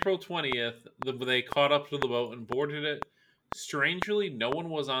 On April 20th, they caught up to the boat and boarded it. Strangely, no one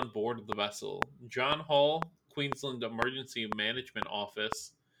was on board the vessel. John Hall, Queensland Emergency Management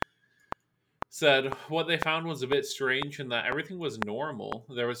Office, said what they found was a bit strange and that everything was normal.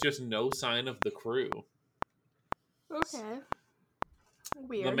 There was just no sign of the crew. Okay.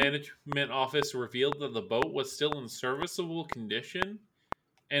 Weird. The management office revealed that the boat was still in serviceable condition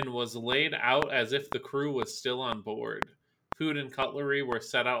and was laid out as if the crew was still on board. Food and cutlery were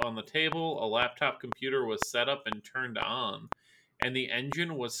set out on the table, a laptop computer was set up and turned on, and the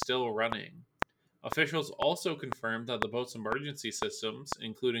engine was still running. Officials also confirmed that the boat's emergency systems,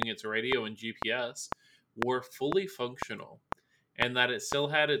 including its radio and GPS, were fully functional, and that it still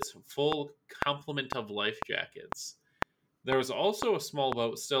had its full complement of life jackets. There was also a small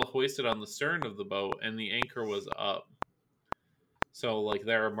boat still hoisted on the stern of the boat, and the anchor was up. So, like,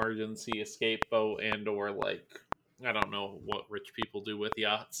 their emergency escape boat and or, like, I don't know what rich people do with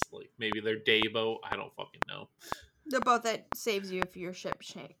yachts. Like, maybe their day boat. I don't fucking know. The boat that saves you if your ship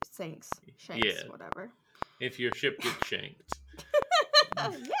sinks. Yeah. Whatever. If your ship gets shanked.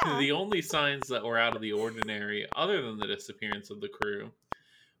 Yeah. The only signs that were out of the ordinary, other than the disappearance of the crew,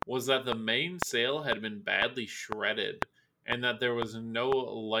 was that the main sail had been badly shredded and that there was no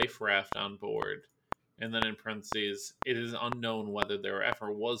life raft on board. And then in parentheses, it is unknown whether there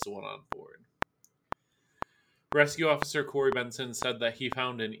ever was one on board. Rescue officer Corey Benson said that he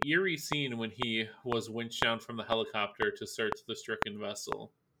found an eerie scene when he was winched down from the helicopter to search the stricken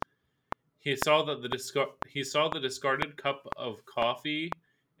vessel. He saw the discarded cup of coffee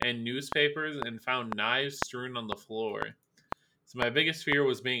and newspapers and found knives strewn on the floor. So my biggest fear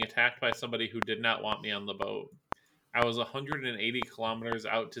was being attacked by somebody who did not want me on the boat. I was 180 kilometers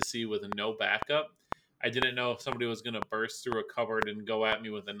out to sea with no backup. I didn't know if somebody was going to burst through a cupboard and go at me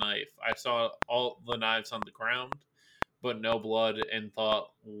with a knife. I saw all the knives on the ground, but no blood, and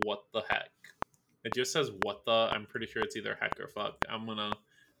thought, what the heck? It just says what the. I'm pretty sure it's either heck or fuck. I'm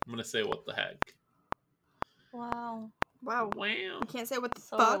gonna say what the heck. Wow. You can't say what the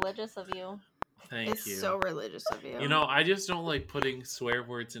so fuck. Religious of you. Thank you. It's so religious of you. You know, I just don't like putting swear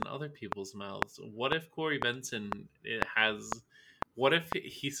words in other people's mouths. What if Corey Benson what if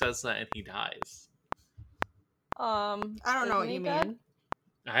he says that and he dies? I don't know what you mean.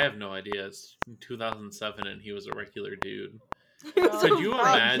 I have no idea. It's 2007 and he was a regular dude. Could you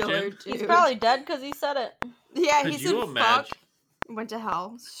imagine? He's probably dead because he said it. Yeah, he said fuck. Went to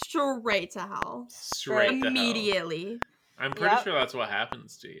hell. Straight to hell. Straight immediately. To hell. I'm pretty sure that's what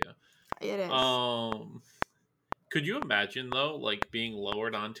happens to you. It is. Could you imagine, though, like, being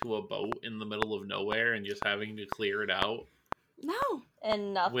lowered onto a boat in the middle of nowhere and just having to clear it out? No.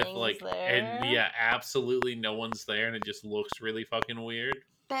 And nothing's there. And yeah, absolutely no one's there, and it just looks really fucking weird.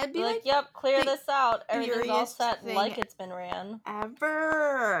 That'd be like, yep, clear the this out. Everything's all eeriest set thing like it's been ran.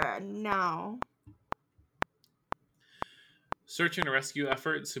 ever. No. Search and rescue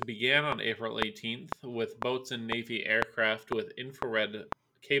efforts began on April 18th with boats and Navy aircraft with infrared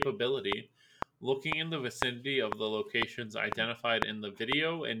capability looking in the vicinity of the locations identified in the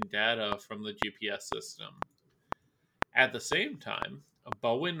video and data from the GPS system. At the same time,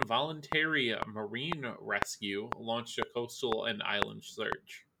 Bowen Voluntary Marine Rescue launched a coastal and island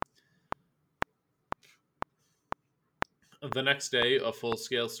search. The next day, a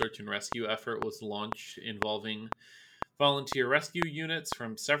full-scale search and rescue effort was launched involving volunteer rescue units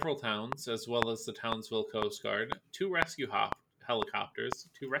from several towns, as well as the Townsville Coast Guard, two rescue helicopters,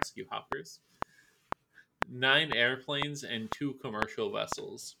 9 airplanes, and 2 commercial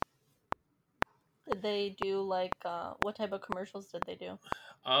vessels. Did they do, like, what type of commercials did they do?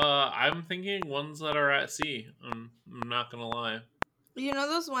 I'm thinking ones that are at sea. I'm not gonna lie. You know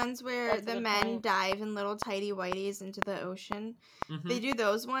those ones where That's a the good men point. dive in little tidy whities into the ocean? Mm-hmm. They do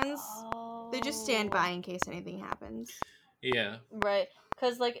those ones. They just stand Oh. by in case anything happens. Yeah. Right.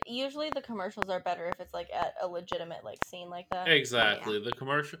 Because, like, usually the commercials are better if it's, like, at a legitimate, like, scene like that. Exactly. The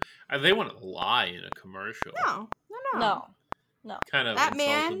commercial. They wouldn't lie in a commercial. No. Kind of That insulted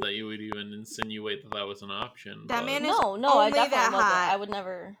man- that you would even insinuate that was an option. That but... man is No, I only definitely that wasn't. hot I would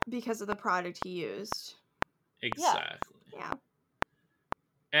never. because of the product he used. Exactly. Yeah.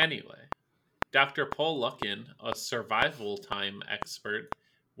 Anyway, Dr. Paul Luckin, a survival time expert,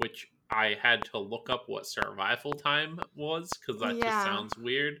 which I had to look up what survival time was because that just sounds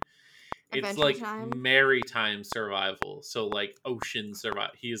weird. It's Adventure like time? maritime survival, so like ocean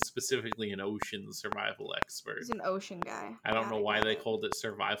survival. He is specifically an ocean survival expert. He's an ocean guy. I don't know why they called it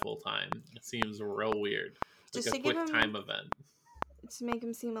survival time. It seems real weird. Like Just a to give quick him- time event. To make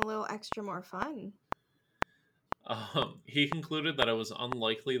him seem a little extra more fun. He concluded that it was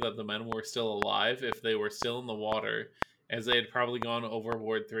unlikely that the men were still alive if they were still in the water, as they had probably gone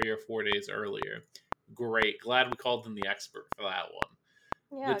overboard 3 or 4 days earlier. Great. Glad we called in the expert for that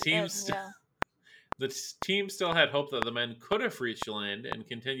one. Yeah, The team still had hope that the men could have reached land and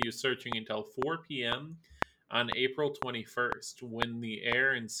continued searching until 4 p.m. on April 21st, when the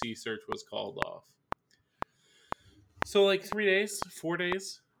air and sea search was called off. So, like 3 days? 4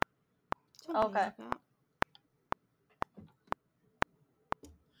 days? Okay. Like that.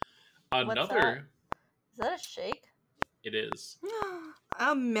 Another. Is that a shake? It is.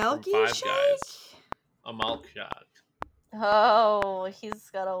 A milky From Five shake? Guys. A milk shot. Oh, he's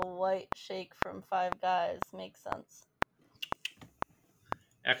got a white shake from Five Guys. Makes sense.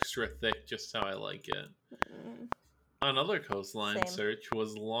 Extra thick, just how I like it. Another coastline search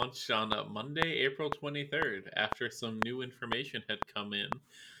was launched on Monday, April 23rd, after some new information had come in.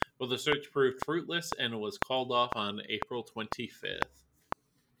 But the search proved fruitless and was called off on April 25th.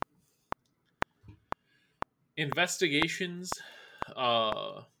 Investigations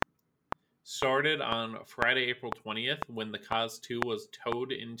started on Friday, April 20th, when the Cause 2 was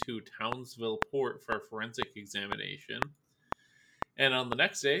towed into Townsville Port for forensic examination. And on the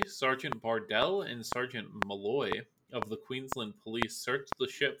next day, Sergeant Bardell and Sergeant Malloy of the Queensland Police searched the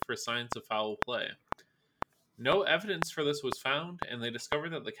ship for signs of foul play. No evidence for this was found, and they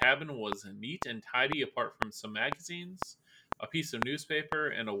discovered that the cabin was neat and tidy apart from some magazines, a piece of newspaper,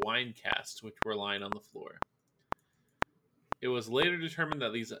 and a wine cask, which were lying on the floor. It was later determined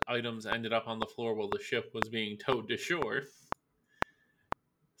that these items ended up on the floor while the ship was being towed to shore.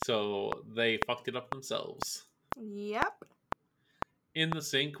 So they fucked it up themselves. Yep. In the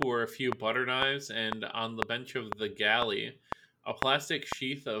sink were a few butter knives, and on the bench of the galley, a plastic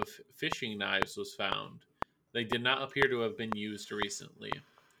sheath of fishing knives was found. They did not appear to have been used recently.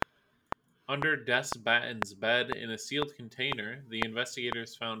 Under Des Batten's bed in a sealed container, the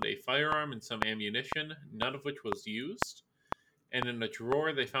investigators found a firearm and some ammunition, none of which was used. And in a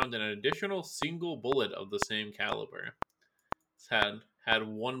drawer, they found an additional single bullet of the same caliber. It had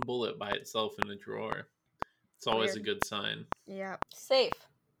one bullet by itself in a drawer. It's always a good sign. Yep. Safe.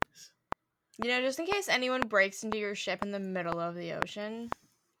 You know, just in case anyone breaks into your ship in the middle of the ocean.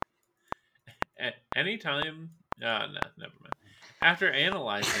 At any time... never mind. After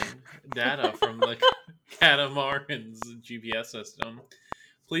analyzing data from the catamaran's GPS system,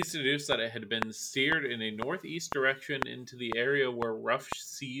 police deduced that it had been steered in a northeast direction into the area where rough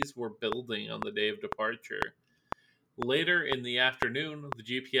seas were building on the day of departure. Later in the afternoon, the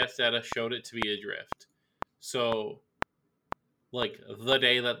GPS data showed it to be adrift. So, like, the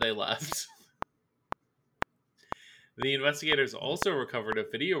day that they left. The investigators also recovered a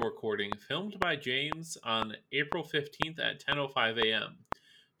video recording filmed by James on April 15th at 10:05 a.m.,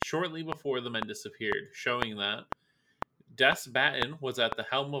 shortly before the men disappeared, showing that Des Batten was at the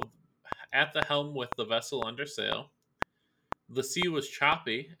helm with the vessel under sail. The sea was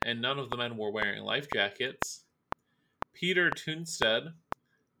choppy, and none of the men were wearing life jackets. Peter Tunstead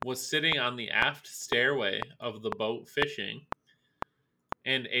was sitting on the aft stairway of the boat fishing,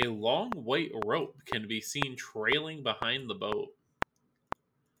 and a long white rope can be seen trailing behind the boat.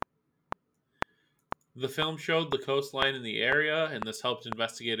 The film showed the coastline in the area, and this helped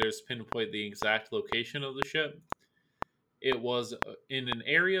investigators pinpoint the exact location of the ship. It was in an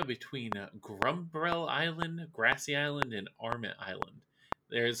area between Grumbrel Island, Grassy Island, and Armet Island.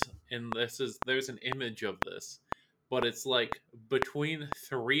 There's an image of this, but it's like between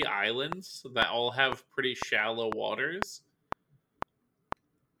three islands that all have pretty shallow waters,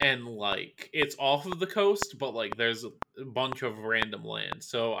 and like it's off of the coast, but like there's a bunch of random land.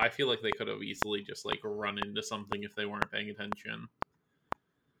 So I feel like they could have easily just like run into something if they weren't paying attention.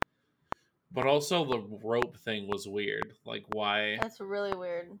 But also the rope thing was weird. Like why? That's really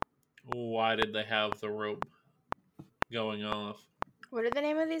weird. Why did they have the rope going off? What are the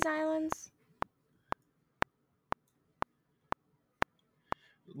name of these islands?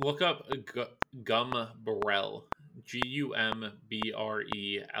 Look up Gumbrell. Gumbrell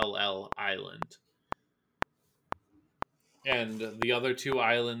Island. And the other two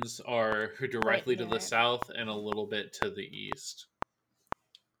islands are directly to the south and a little bit to the east.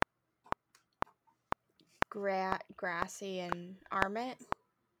 Grassy and Armet?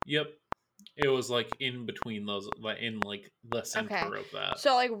 Yep. It was like in between those, in like the center of that.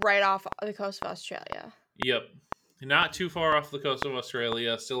 So like right off the coast of Australia. Yep. Not too far off the coast of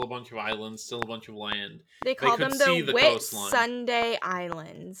Australia. Still a bunch of islands. Still a bunch of land. They call them the Whitsunday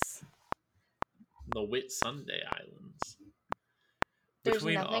Islands. The Whitsunday Islands. There's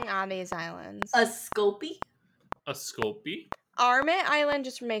nothing on these islands. A Scopy? A Scopy? Armet Island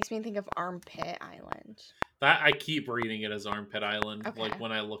just makes me think of Armpit Island. That I keep reading it as Armpit Island. Okay. Like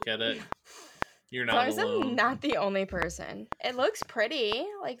when I look at it, you're not alone. I'm not the only person. It looks pretty,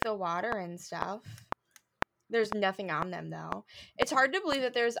 like the water and stuff. There's nothing on them though. It's hard to believe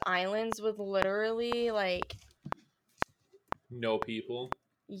that there's islands with literally like no people.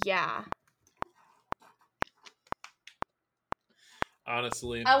 Yeah.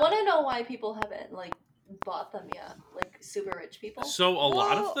 Honestly, I want to know why people haven't like bought them yet, like super rich people. So a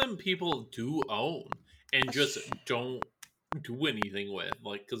lot of them people do own and just don't do anything with,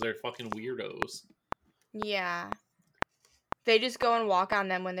 like, because they're fucking weirdos. Yeah. They just go and walk on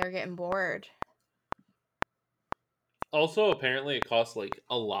them when they're getting bored. Also, apparently it costs like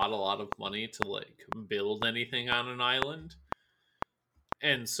a lot of money to like build anything on an island.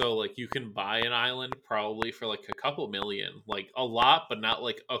 And so, like, you can buy an island probably for, like, a couple million. Like, a lot, but not,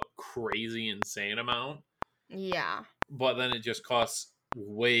 like, a crazy, insane amount. Yeah. But then it just costs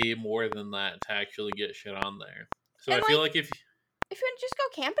way more than that to actually get shit on there. So I feel like if you just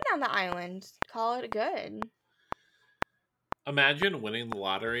go camping on the island, call it good. Imagine winning the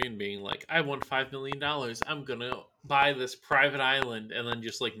lottery and being like, I won $5 million. I'm going to buy this private island, and then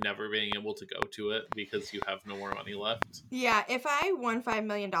just like never being able to go to it because you have no more money left. Yeah, if I won $5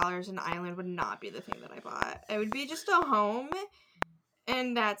 million, an island would not be the thing that I bought. It would be just a home,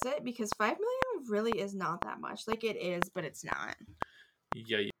 and that's it, because $5 million really is not that much. Like, it is, but it's not.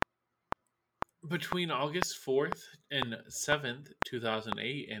 Yeah. Between August 4th and 7th,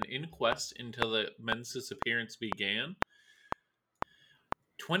 2008, an inquest into the men's disappearance began.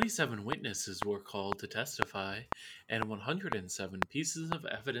 27 witnesses were called to testify, and 107 pieces of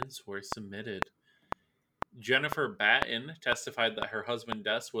evidence were submitted. Jennifer Batten testified that her husband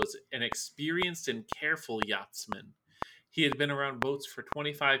Des was an experienced and careful yachtsman. He had been around boats for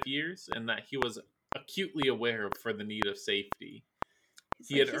 25 years, and that he was acutely aware for the need of safety.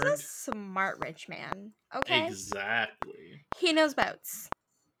 He's a smart rich man. Okay. Exactly. He knows boats.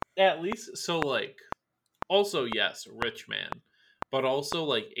 At least, so like, also yes, rich man. But also,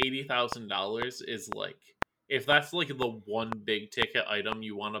 like, $80,000 is, like, if that's, like, the one big ticket item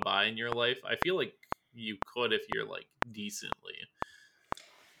you want to buy in your life, I feel like you could if you're, like, decently.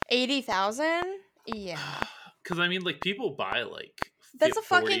 80,000? Yeah. Because, I mean, like, people buy, like, that's a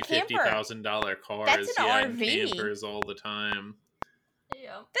fucking camper. $50,000 cars. That's an RV. And campers all the time.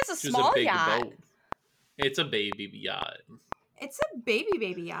 Yeah. That's a small yacht. Boat. It's a baby yacht. It's a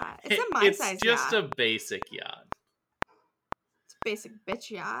baby yacht. It's a my-size yacht. It's just a basic yacht. Basic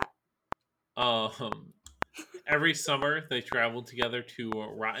bitch yacht. Every summer they traveled together to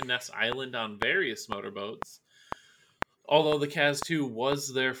Rottnest Island on various motorboats. Although the Kaz 2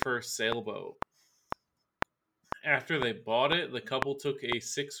 was their first sailboat. After they bought it, the couple took a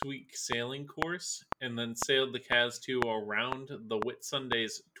 6-week sailing course and then sailed the Kaz 2 around the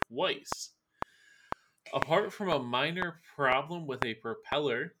Whitsundays twice. Apart from a minor problem with a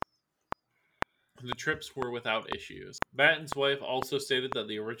propeller, the trips were without issues. Batten's wife also stated that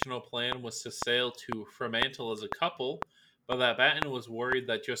the original plan was to sail to Fremantle as a couple, but that Batten was worried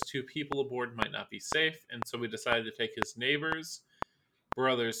that just 2 people aboard might not be safe, and so he decided to take his neighbors,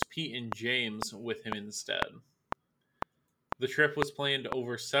 brothers Pete and James, with him instead. The trip was planned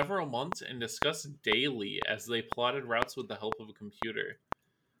over several months and discussed daily as they plotted routes with the help of a computer.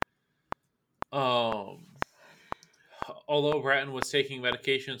 Although Bratton was taking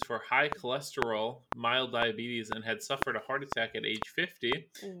medications for high cholesterol, mild diabetes, and had suffered a heart attack at age 50,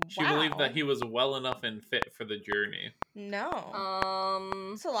 she believed that he was well enough and fit for the journey.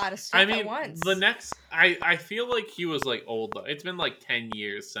 No. It's a lot of stuff at once. I feel like he was like old though. It's been like 10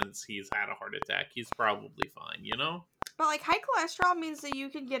 years since he's had a heart attack. He's probably fine, you know? But like high cholesterol means that you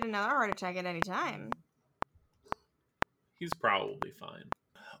could get another heart attack at any time. He's probably fine.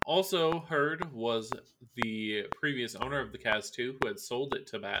 Also heard was the previous owner of the Kaz 2 who had sold it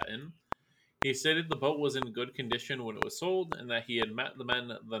to Batten. He stated the boat was in good condition when it was sold and that he had met the men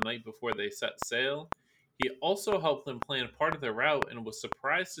the night before they set sail. He also helped them plan part of their route and was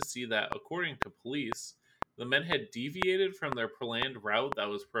surprised to see that, according to police, the men had deviated from their planned route that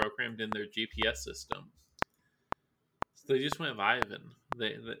was programmed in their GPS system. So they just went vibing.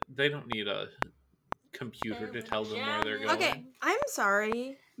 They don't need a computer to tell them where they're going. Okay, I'm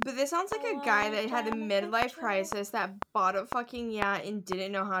sorry, but this sounds like a guy that had a midlife crisis that bought a fucking yacht and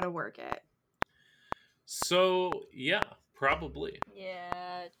didn't know how to work it. So, yeah, probably.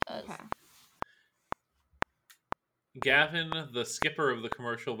 Yeah, it does. Okay. Gavin, the skipper of the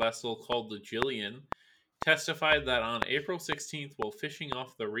commercial vessel called the Jillian, testified that on April 16th, while fishing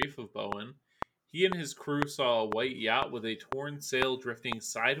off the reef of Bowen, he and his crew saw a white yacht with a torn sail drifting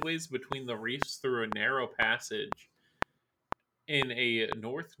sideways between the reefs through a narrow passage in a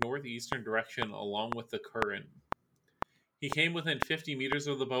north-northeastern direction along with the current. He came within 50 meters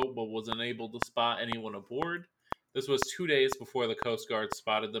of the boat but was unable to spot anyone aboard. This was 2 days before the Coast Guard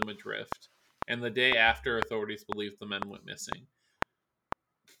spotted them adrift, and the day after authorities believed the men went missing.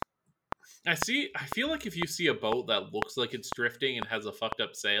 I feel like if you see a boat that looks like it's drifting and has a fucked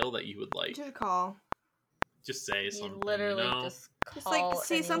up sail, that you would like Just call. Just say something. You literally you know? just call Just like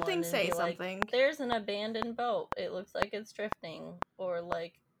see something, say something. Like, there's an abandoned boat. It looks like it's drifting, or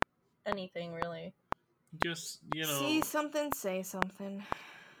like anything really. Just see something, say something.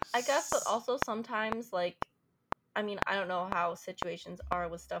 I guess, but also sometimes like, I mean, I don't know how situations are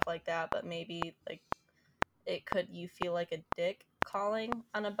with stuff like that, but maybe like you feel like a dick calling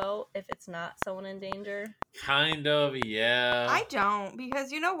on a boat if it's not someone in danger. Kind of, yeah. I don't,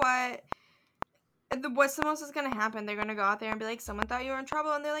 because you know what? What's the most is gonna happen? They're gonna go out there and be like, "Someone thought you were in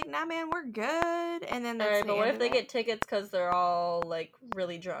trouble," and they're like, "Nah, man, we're good." And then that's but what if they get tickets because they're all like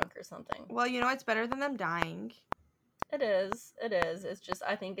really drunk or something? Well, you know, it's better than them dying. It is. It's just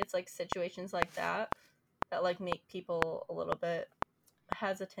I think it's like situations like that like make people a little bit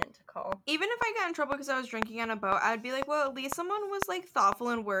hesitant to call. Even if I got in trouble because I was drinking on a boat, I'd be like, well, at least someone was like thoughtful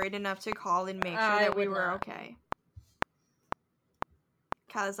and worried enough to call and make sure that we were okay.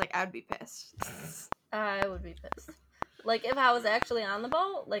 Kyla's like, I'd be pissed. I would be pissed. Like, if I was actually on the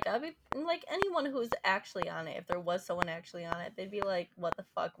boat, like, I'd be, like, anyone who's actually on it, if there was someone actually on it, they'd be like, what the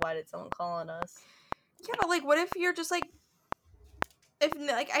fuck, why did someone call on us? Yeah, but, like, what if you're just, like, if,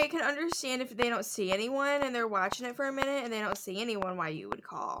 like, I can understand if they don't see anyone and they're watching it for a minute and they don't see anyone, why you would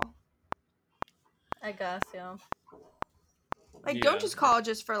call. I guess, yeah. Like, don't just call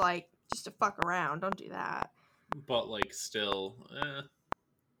just for, like, just to fuck around. Don't do that. But, like, still,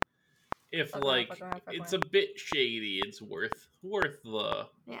 if fuck like around, it's around. A bit shady, it's worth the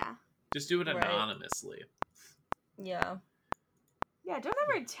just do it anonymously. Yeah. Yeah, don't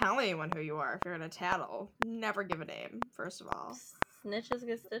ever tell anyone who you are if you're gonna tattle. Never give a name, first of all. Snitches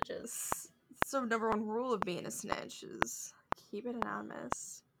get stitches. It's the number one rule of being a snitch is keep it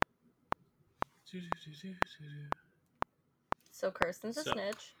anonymous. So Kirsten's a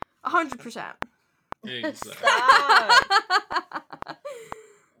snitch. 100%. Exactly. Stop.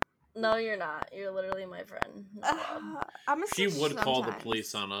 No, you're not. You're literally my friend. I'm a she would call the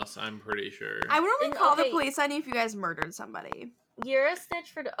police on us, I'm pretty sure. I would only call the police on you if you guys murdered somebody. You're a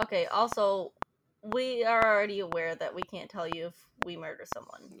snitch for... Okay, also, we are already aware that we can't tell you if we murder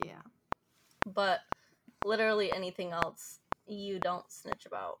someone. Yeah. But literally anything else, you don't snitch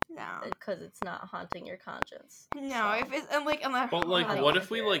about. No. Because it's not haunting your conscience. No, if it's... like, but, like, what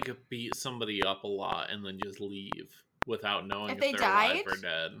if we, like, beat somebody up a lot and then just leave without knowing if they're alive or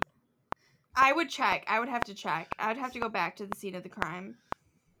dead? I would check. I would have to check. I would have to go back to the scene of the crime.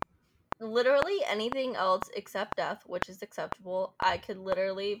 Literally anything else except death, which is acceptable. I could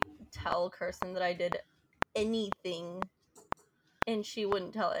literally tell Kirsten that I did anything, and she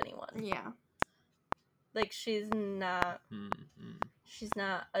wouldn't tell anyone. Yeah. Like, she's not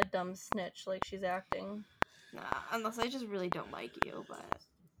a dumb snitch like she's acting. Nah, unless I just really don't like you, but...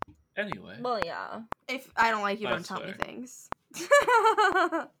 Anyway. Well, yeah. If I don't like you, That's don't tell me fair. things.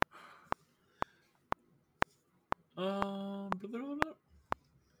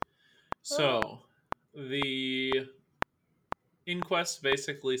 So, the inquest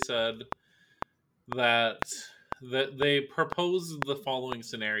basically said that they proposed the following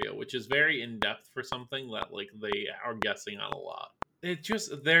scenario, which is very in-depth for something that, like, they are guessing on a lot.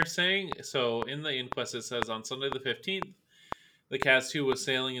 They're saying, so in the inquest it says, on Sunday the 15th, the Cas 2 was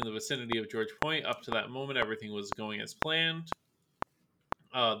sailing in the vicinity of George Point. Up to that moment, everything was going as planned.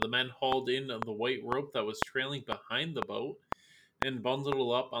 The men hauled in the white rope that was trailing behind the boat and bundled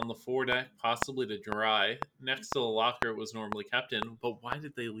it up on the foredeck, possibly to dry, next to the locker it was normally kept in. But why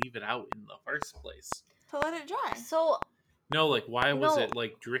did they leave it out in the first place? To let it dry. So... No, like, why was it,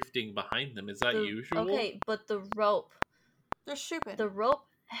 like, drifting behind them? Is that usual? Okay, but the rope... They're stupid. The rope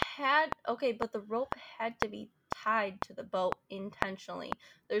had... Okay, but the rope had to be tied to the boat intentionally.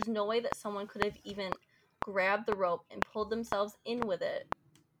 There's no way that someone could have even grabbed the rope and pulled themselves in with it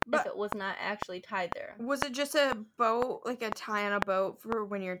if it was not actually tied there. Was it just a boat, like a tie on a boat for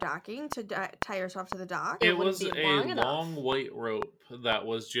when you're docking to tie yourself to the dock? It was a long white rope that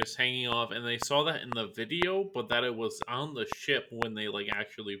was just hanging off, and they saw that in the video, but that it was on the ship when they, like,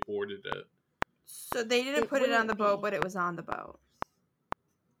 actually boarded it. So they didn't put it on the boat, but it was on the boat.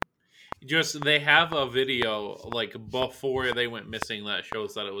 Just, they have a video, like, before they went missing that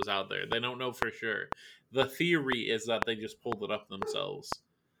shows that it was out there. They don't know for sure. The theory is that they just pulled it up themselves.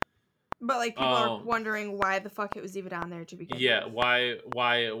 But, like, people are wondering why the fuck it was even on there to begin with. Yeah, why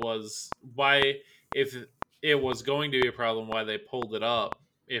if it was going to be a problem, why they pulled it up,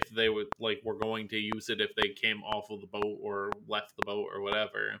 if they would, like, were going to use it if they came off of the boat or left the boat or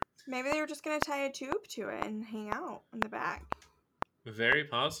whatever. Maybe they were just going to tie a tube to it and hang out in the back. Very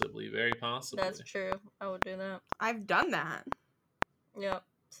possibly, very possibly. That's true. I would do that. I've done that. Yep,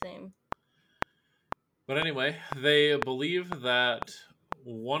 same. But anyway, they believe that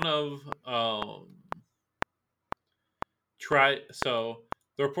one of so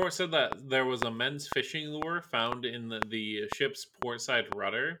the report said that there was a men's fishing lure found in the ship's portside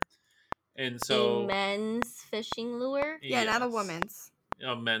rudder, and so a men's fishing lure. Yeah, not a woman's.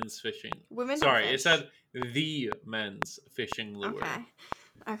 A men's fishing. Women. Sorry, don't fish. it said the men's fishing lure.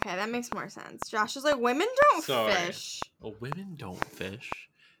 Okay, that makes more sense. Josh is like, women don't fish. Well, women don't fish.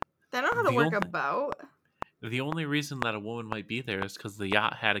 They don't know how to work a boat. The only reason that a woman might be there is because the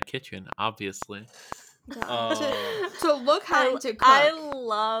yacht had a kitchen, obviously. To look hot and to cook. I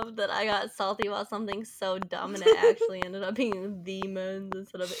love that I got salty about something so dumb and it actually ended up being the men's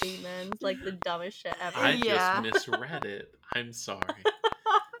instead of a men's. Like the dumbest shit ever. I just misread it. I'm sorry.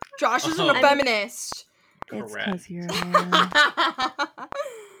 Josh is a feminist. It's because you're a man.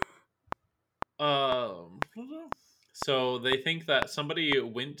 So they think that somebody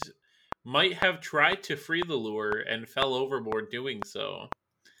might have tried to free the lure and fell overboard doing so.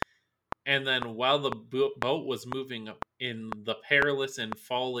 And then while the boat was moving in the perilous and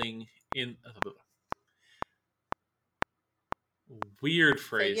falling in... weird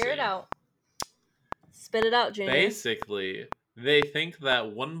phrasing. Figure it out. Spit it out, Junior. Basically, they think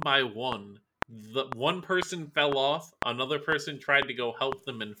that one by one, the one person fell off, another person tried to go help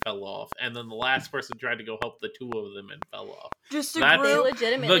them and fell off, and then the last person tried to go help the two of them and fell off. Just a That's group.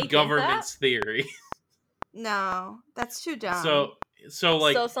 the government's theory. No, that's too dumb.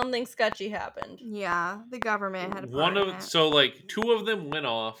 So something sketchy happened. Yeah, the government had a part in it. So like two of them went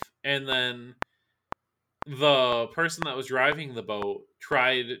off, and then the person that was driving the boat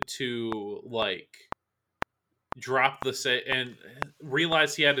tried to like drop the and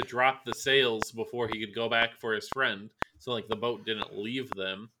realized he had to drop the sails before he could go back for his friend, so like the boat didn't leave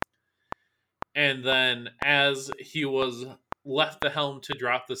them. And then as he was left the helm to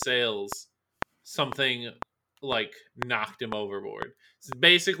drop the sails, something like knocked him overboard. So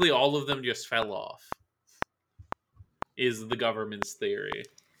basically all of them just fell off, is the government's theory.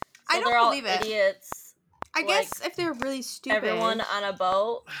 So I don't believe it. Idiots. I guess if they're really stupid. Everyone on a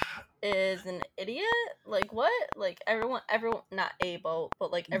boat is an idiot? Like what? Like everyone not a boat,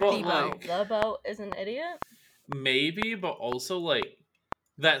 but like everyone on the boat is an idiot? Maybe, but also like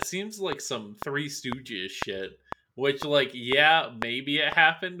that seems like some Three Stooges shit. Which like, yeah, maybe it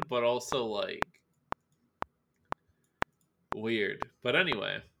happened, but also like weird. But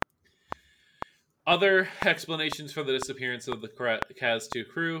anyway. Other explanations for the disappearance of the Cas 2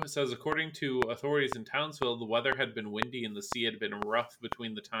 crew says, according to authorities in Townsville, the weather had been windy and the sea had been rough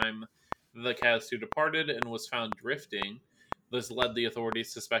between the time The Kaz-2 departed and was found drifting. This led the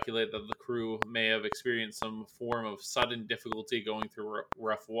authorities to speculate that the crew may have experienced some form of sudden difficulty going through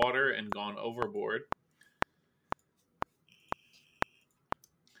rough water and gone overboard.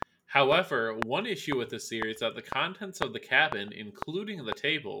 However, one issue with this theory is that the contents of the cabin, including the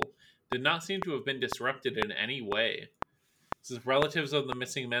table, did not seem to have been disrupted in any way. Since relatives of the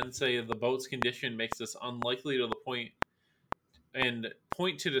missing men say the boat's condition makes this unlikely to the point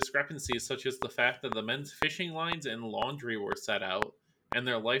to discrepancies such as the fact that the men's fishing lines and laundry were set out and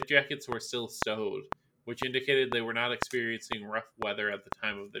their life jackets were still stowed, which indicated they were not experiencing rough weather at the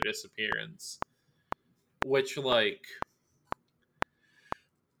time of their disappearance. Which, like,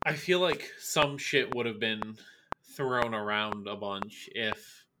 I feel like some shit would have been thrown around a bunch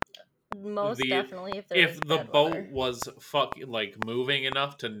if definitely if the boat weather was moving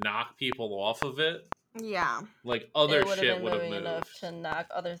enough to knock people off of it. Yeah. Like, other shit would have moved enough to knock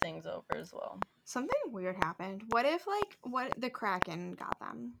other things over as well. Something weird happened. What if, what the Kraken got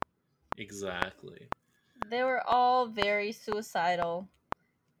them? Exactly. They were all very suicidal,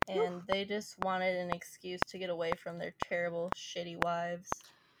 and they just wanted an excuse to get away from their terrible, shitty wives.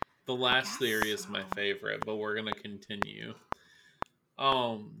 The last theory is my favorite, but we're gonna continue.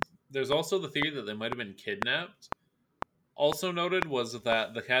 There's also the theory that they might have been kidnapped. Also noted was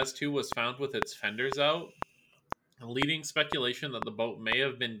that the Kaz-2 was found with its fenders out, leading speculation that the boat may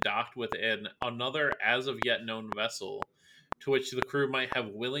have been docked with another as of yet known vessel, to which the crew might have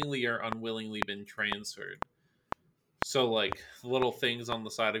willingly or unwillingly been transferred. So, like, little things on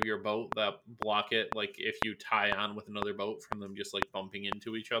the side of your boat that block it, like if you tie on with another boat from them just, like, bumping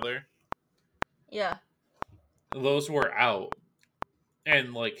into each other. Yeah. Those were out.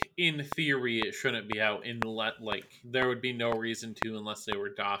 And, like, in theory, it shouldn't be out there would be no reason to unless they were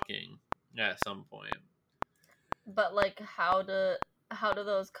docking at some point. But, like, how do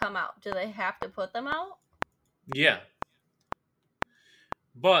those come out? Do they have to put them out? Yeah.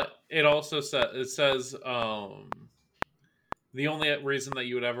 But it also says the only reason that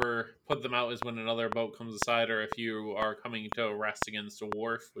you would ever put them out is when another boat comes aside or if you are coming to rest against a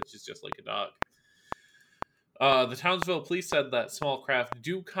wharf, which is just like a dock. The Townsville police said that small craft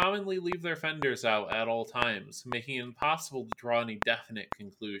do commonly leave their fenders out at all times, making it impossible to draw any definite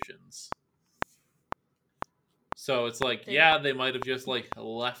conclusions. So it's like, yeah, they might have just, like,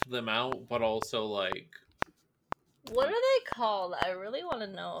 left them out, but also, like... What are they called? I really want to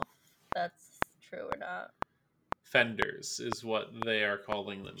know if that's true or not. Fenders is what they are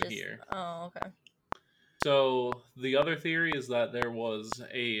calling them here. Oh, okay. So the other theory is that there was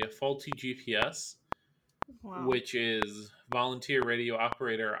a faulty GPS, which is volunteer radio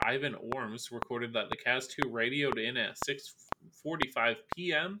operator Ivan Orms recorded that the Kaz-2 radioed in at 6:45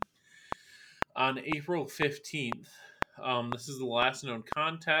 p.m. on April 15th. This is the last known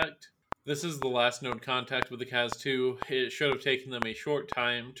contact. This is the last known contact with the Kaz-2. It should have taken them a short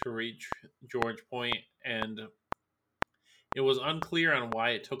time to reach George Point, and it was unclear on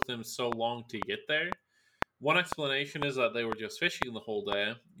why it took them so long to get there. One explanation is that they were just fishing the whole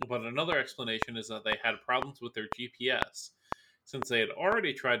day, but another explanation is that they had problems with their GPS, since they had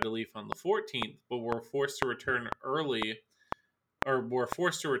already tried to leave on the 14th, but were forced to return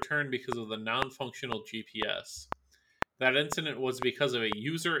because of the non-functional GPS. That incident was because of a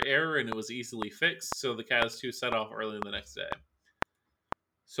user error and it was easily fixed, so the Kaz-2 set off early the next day.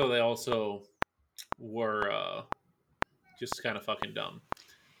 So they also were just kind of fucking dumb.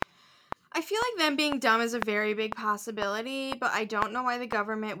 I feel like them being dumb is a very big possibility, but I don't know why the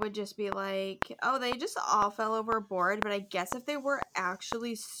government would just be like, oh, they just all fell overboard, but I guess if they were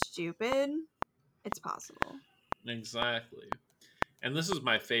actually stupid, it's possible. Exactly. And this is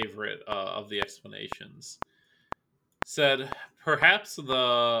my favorite of the explanations. Said, perhaps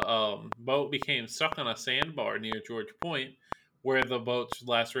the boat became stuck on a sandbar near George Point, where the boat's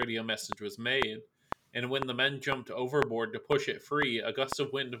last radio message was made, and when the men jumped overboard to push it free, a gust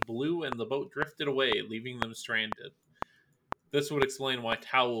of wind blew and the boat drifted away, leaving them stranded. This would explain why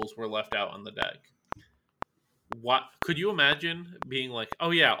towels were left out on the deck. What could you imagine being like,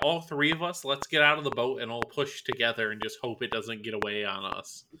 oh yeah, all three of us, let's get out of the boat and all push together and just hope it doesn't get away on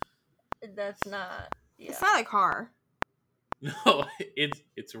us? That's not... Yeah. It's not a car. No,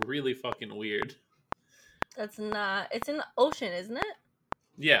 it's really fucking weird. That's not... It's in the ocean, isn't it?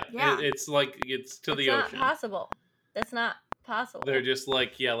 Yeah. It's like, it's to the ocean. It's not possible. That's not possible. They're just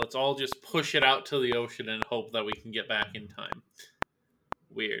like, yeah, let's all just push it out to the ocean and hope that we can get back in time.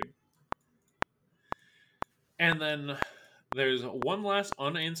 Weird. And then there's one last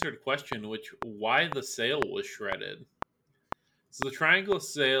unanswered question, why the sail was shredded. So the triangle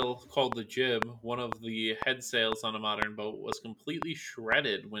sail called the jib, one of the head sails on a modern boat, was completely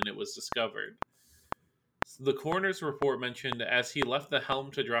shredded when it was discovered. The coroner's report mentioned as he left the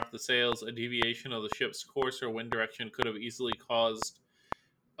helm to drop the sails, a deviation of the ship's course or wind direction could have easily caused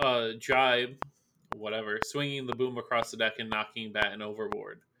a jibe, swinging the boom across the deck and knocking Batten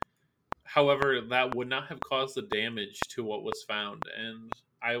overboard. However, that would not have caused the damage to what was found, and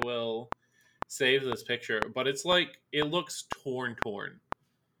I will save this picture, but it's like, it looks torn.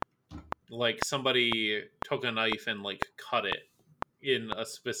 Like somebody took a knife and like cut it in a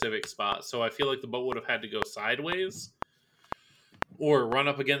specific spot. So I feel like the boat would have had to go sideways or run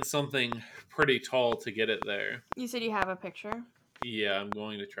up against something pretty tall to get it there. You said you have a picture? Yeah, I'm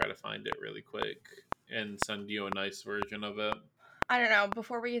going to try to find it really quick and send you a nice version of it. I don't know.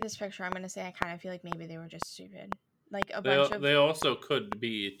 Before we get this picture, I'm going to say I kind of feel like maybe they were just stupid. Like They also could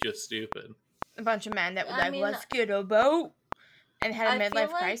be just stupid. A bunch of men that were let's get a boat and had a midlife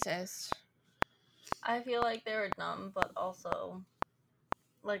crisis. I feel like they were dumb, but also,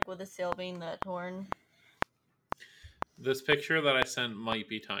 like, with the sail being that torn. This picture that I sent might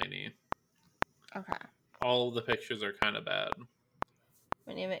be tiny. Okay. All of the pictures are kind of bad. I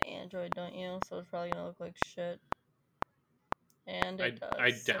mean, you have an Android, don't you? So it's probably going to look like shit. And it does.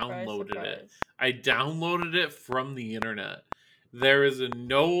 I downloaded it. I downloaded it from the internet. There is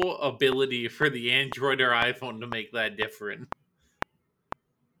no ability for the Android or iPhone to make that different.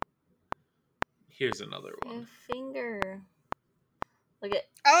 Here's another one. Your finger. Look at.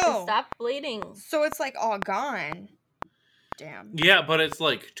 Oh! It stopped bleeding. So it's like all gone. Damn. Yeah, but it's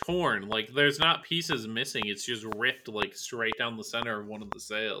like torn. Like there's not pieces missing. It's just ripped like straight down the center of one of the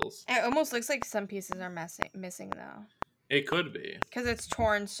sails. It almost looks like some pieces are missing though. It could be. Because it's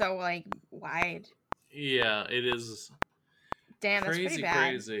torn so like wide. Yeah, it is. Damn, that's pretty bad.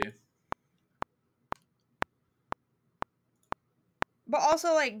 Crazy. But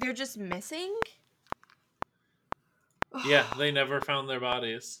also like they're just missing? Yeah, they never found their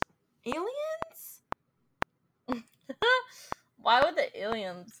bodies. Aliens? Why would the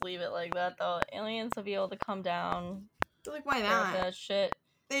aliens leave it like that, though? Aliens would be able to come down. Like, why not? That shit.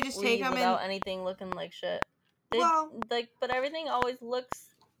 They just take them without anything looking like shit. But everything always looks.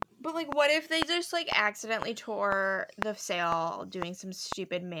 But like, what if they just like accidentally tore the sail doing some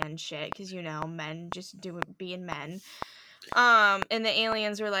stupid man shit? Because men just being men. And the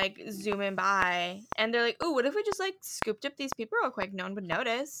aliens were like zooming by, and they're like, "Ooh, what if we just like scooped up these people real quick? No one would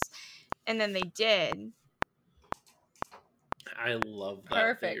notice." And then they did. I love that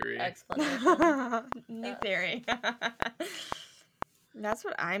Perfect theory. Explanation. New theory. That's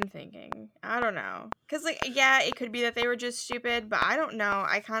what I'm thinking. I don't know. Because, like, yeah, it could be that they were just stupid, but I don't know.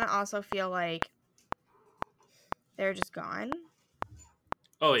 I kind of also feel like they're just gone.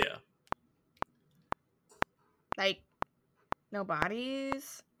 Oh, yeah. Like, no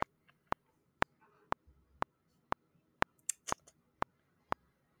bodies.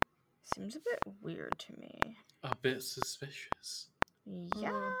 Seems a bit weird to me. A bit suspicious.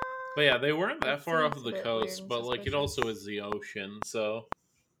 Yeah. But yeah, they weren't that far off the coast, but like it also is the ocean, so.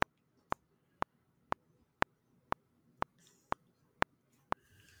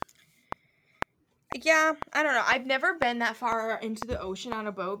 Yeah, I don't know. I've never been that far into the ocean on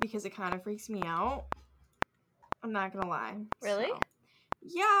a boat because it kind of freaks me out. I'm not gonna lie. Really? So,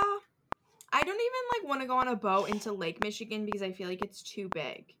 yeah. I don't even like want to go on a boat into Lake Michigan because I feel like it's too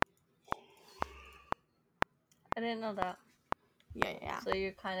big. I didn't know that. Yeah. So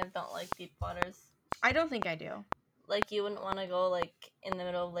you kind of don't like deep waters? I don't think I do. Like you wouldn't want to go like in the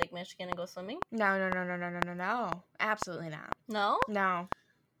middle of Lake Michigan and go swimming? No. Absolutely not. No? No.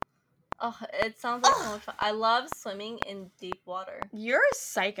 Oh, it sounds like so much fun. I love swimming in deep water. You're a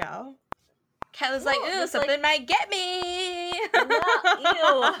psycho. Kyla's like, ooh, something might get me. No,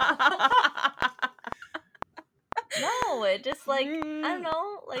 ew. No, it just like, I don't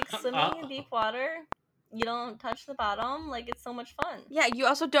know, like swimming in deep water. You don't touch the bottom. Like, it's so much fun. Yeah, you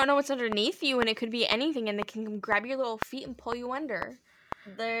also don't know what's underneath you, and it could be anything, and they can grab your little feet and pull you under.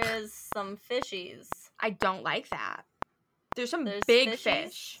 There's some fishies. I don't like that. There's big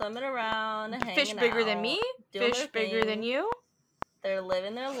fish. Swimming around, hanging out. Fish bigger than me? Fish bigger than you? They're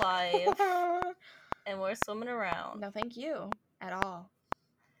living their life. And we're swimming around. No, thank you. At all.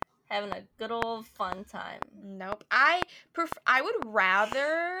 Having a good old fun time. Nope. I would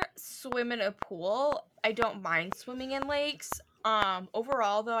rather swim in a pool. I don't mind swimming in lakes.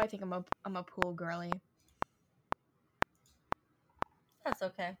 Overall though, I think I'm a pool girly. That's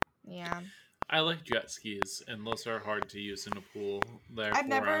okay. Yeah. I like jet skis, and those are hard to use in a pool. Therefore,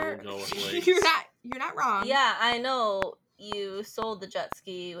 I will go with lakes. You're not wrong. Yeah, I know you sold the jet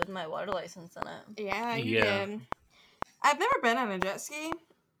ski with my water license in it. Yeah, you did. I've never been on a jet ski.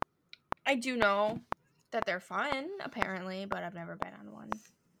 I do know that they're fun, apparently, but I've never been on one.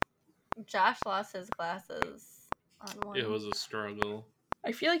 Josh lost his glasses on one. It was a struggle.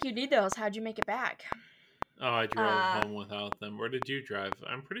 I feel like you need those. How'd you make it back? Oh, I drove home without them. Where did you drive?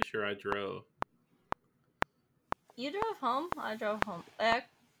 I'm pretty sure I drove. You drove home? I drove home.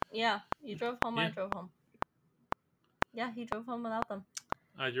 Yeah, you drove home, yeah. I drove home. Yeah, he drove home without them.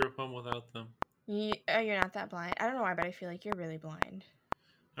 I drove home without them. You're not that blind. I don't know why, but I feel like you're really blind.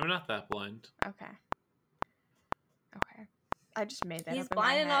 I'm not that blind. Okay. I just made that He's up in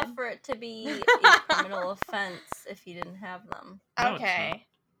blind my enough head. for it to be a criminal offense if he didn't have them. No, okay.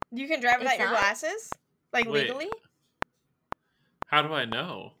 You can drive without your glasses? Like, wait, legally? How do I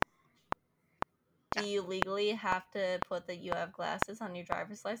know? Do you legally have to put that you have glasses on your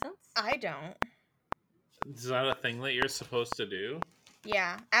driver's license? I don't. Is that a thing that you're supposed to do?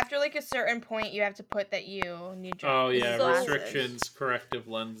 Yeah. After, like, a certain point, you have to put that you need glasses. Oh, yeah. Restrictions, corrective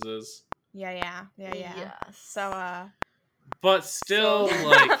lenses. Yeah. Yes. So, But still,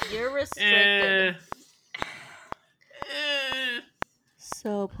 like... You're restricted.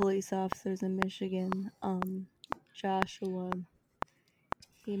 So, police officers in Michigan, Joshua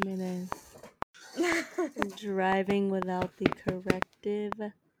Jimenez, driving without the corrective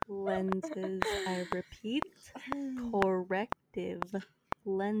lenses. I repeat, corrective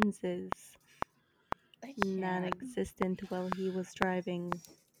lenses. Non-existent while he was driving.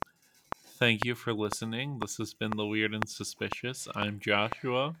 Thank you for listening. This has been The Weird and Suspicious. I'm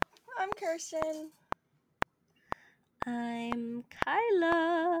Joshua. I'm Kirsten. I'm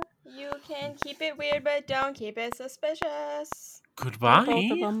Kyla. You can keep it weird, but don't keep it suspicious. Goodbye.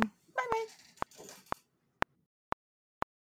 Both of them. Bye-bye.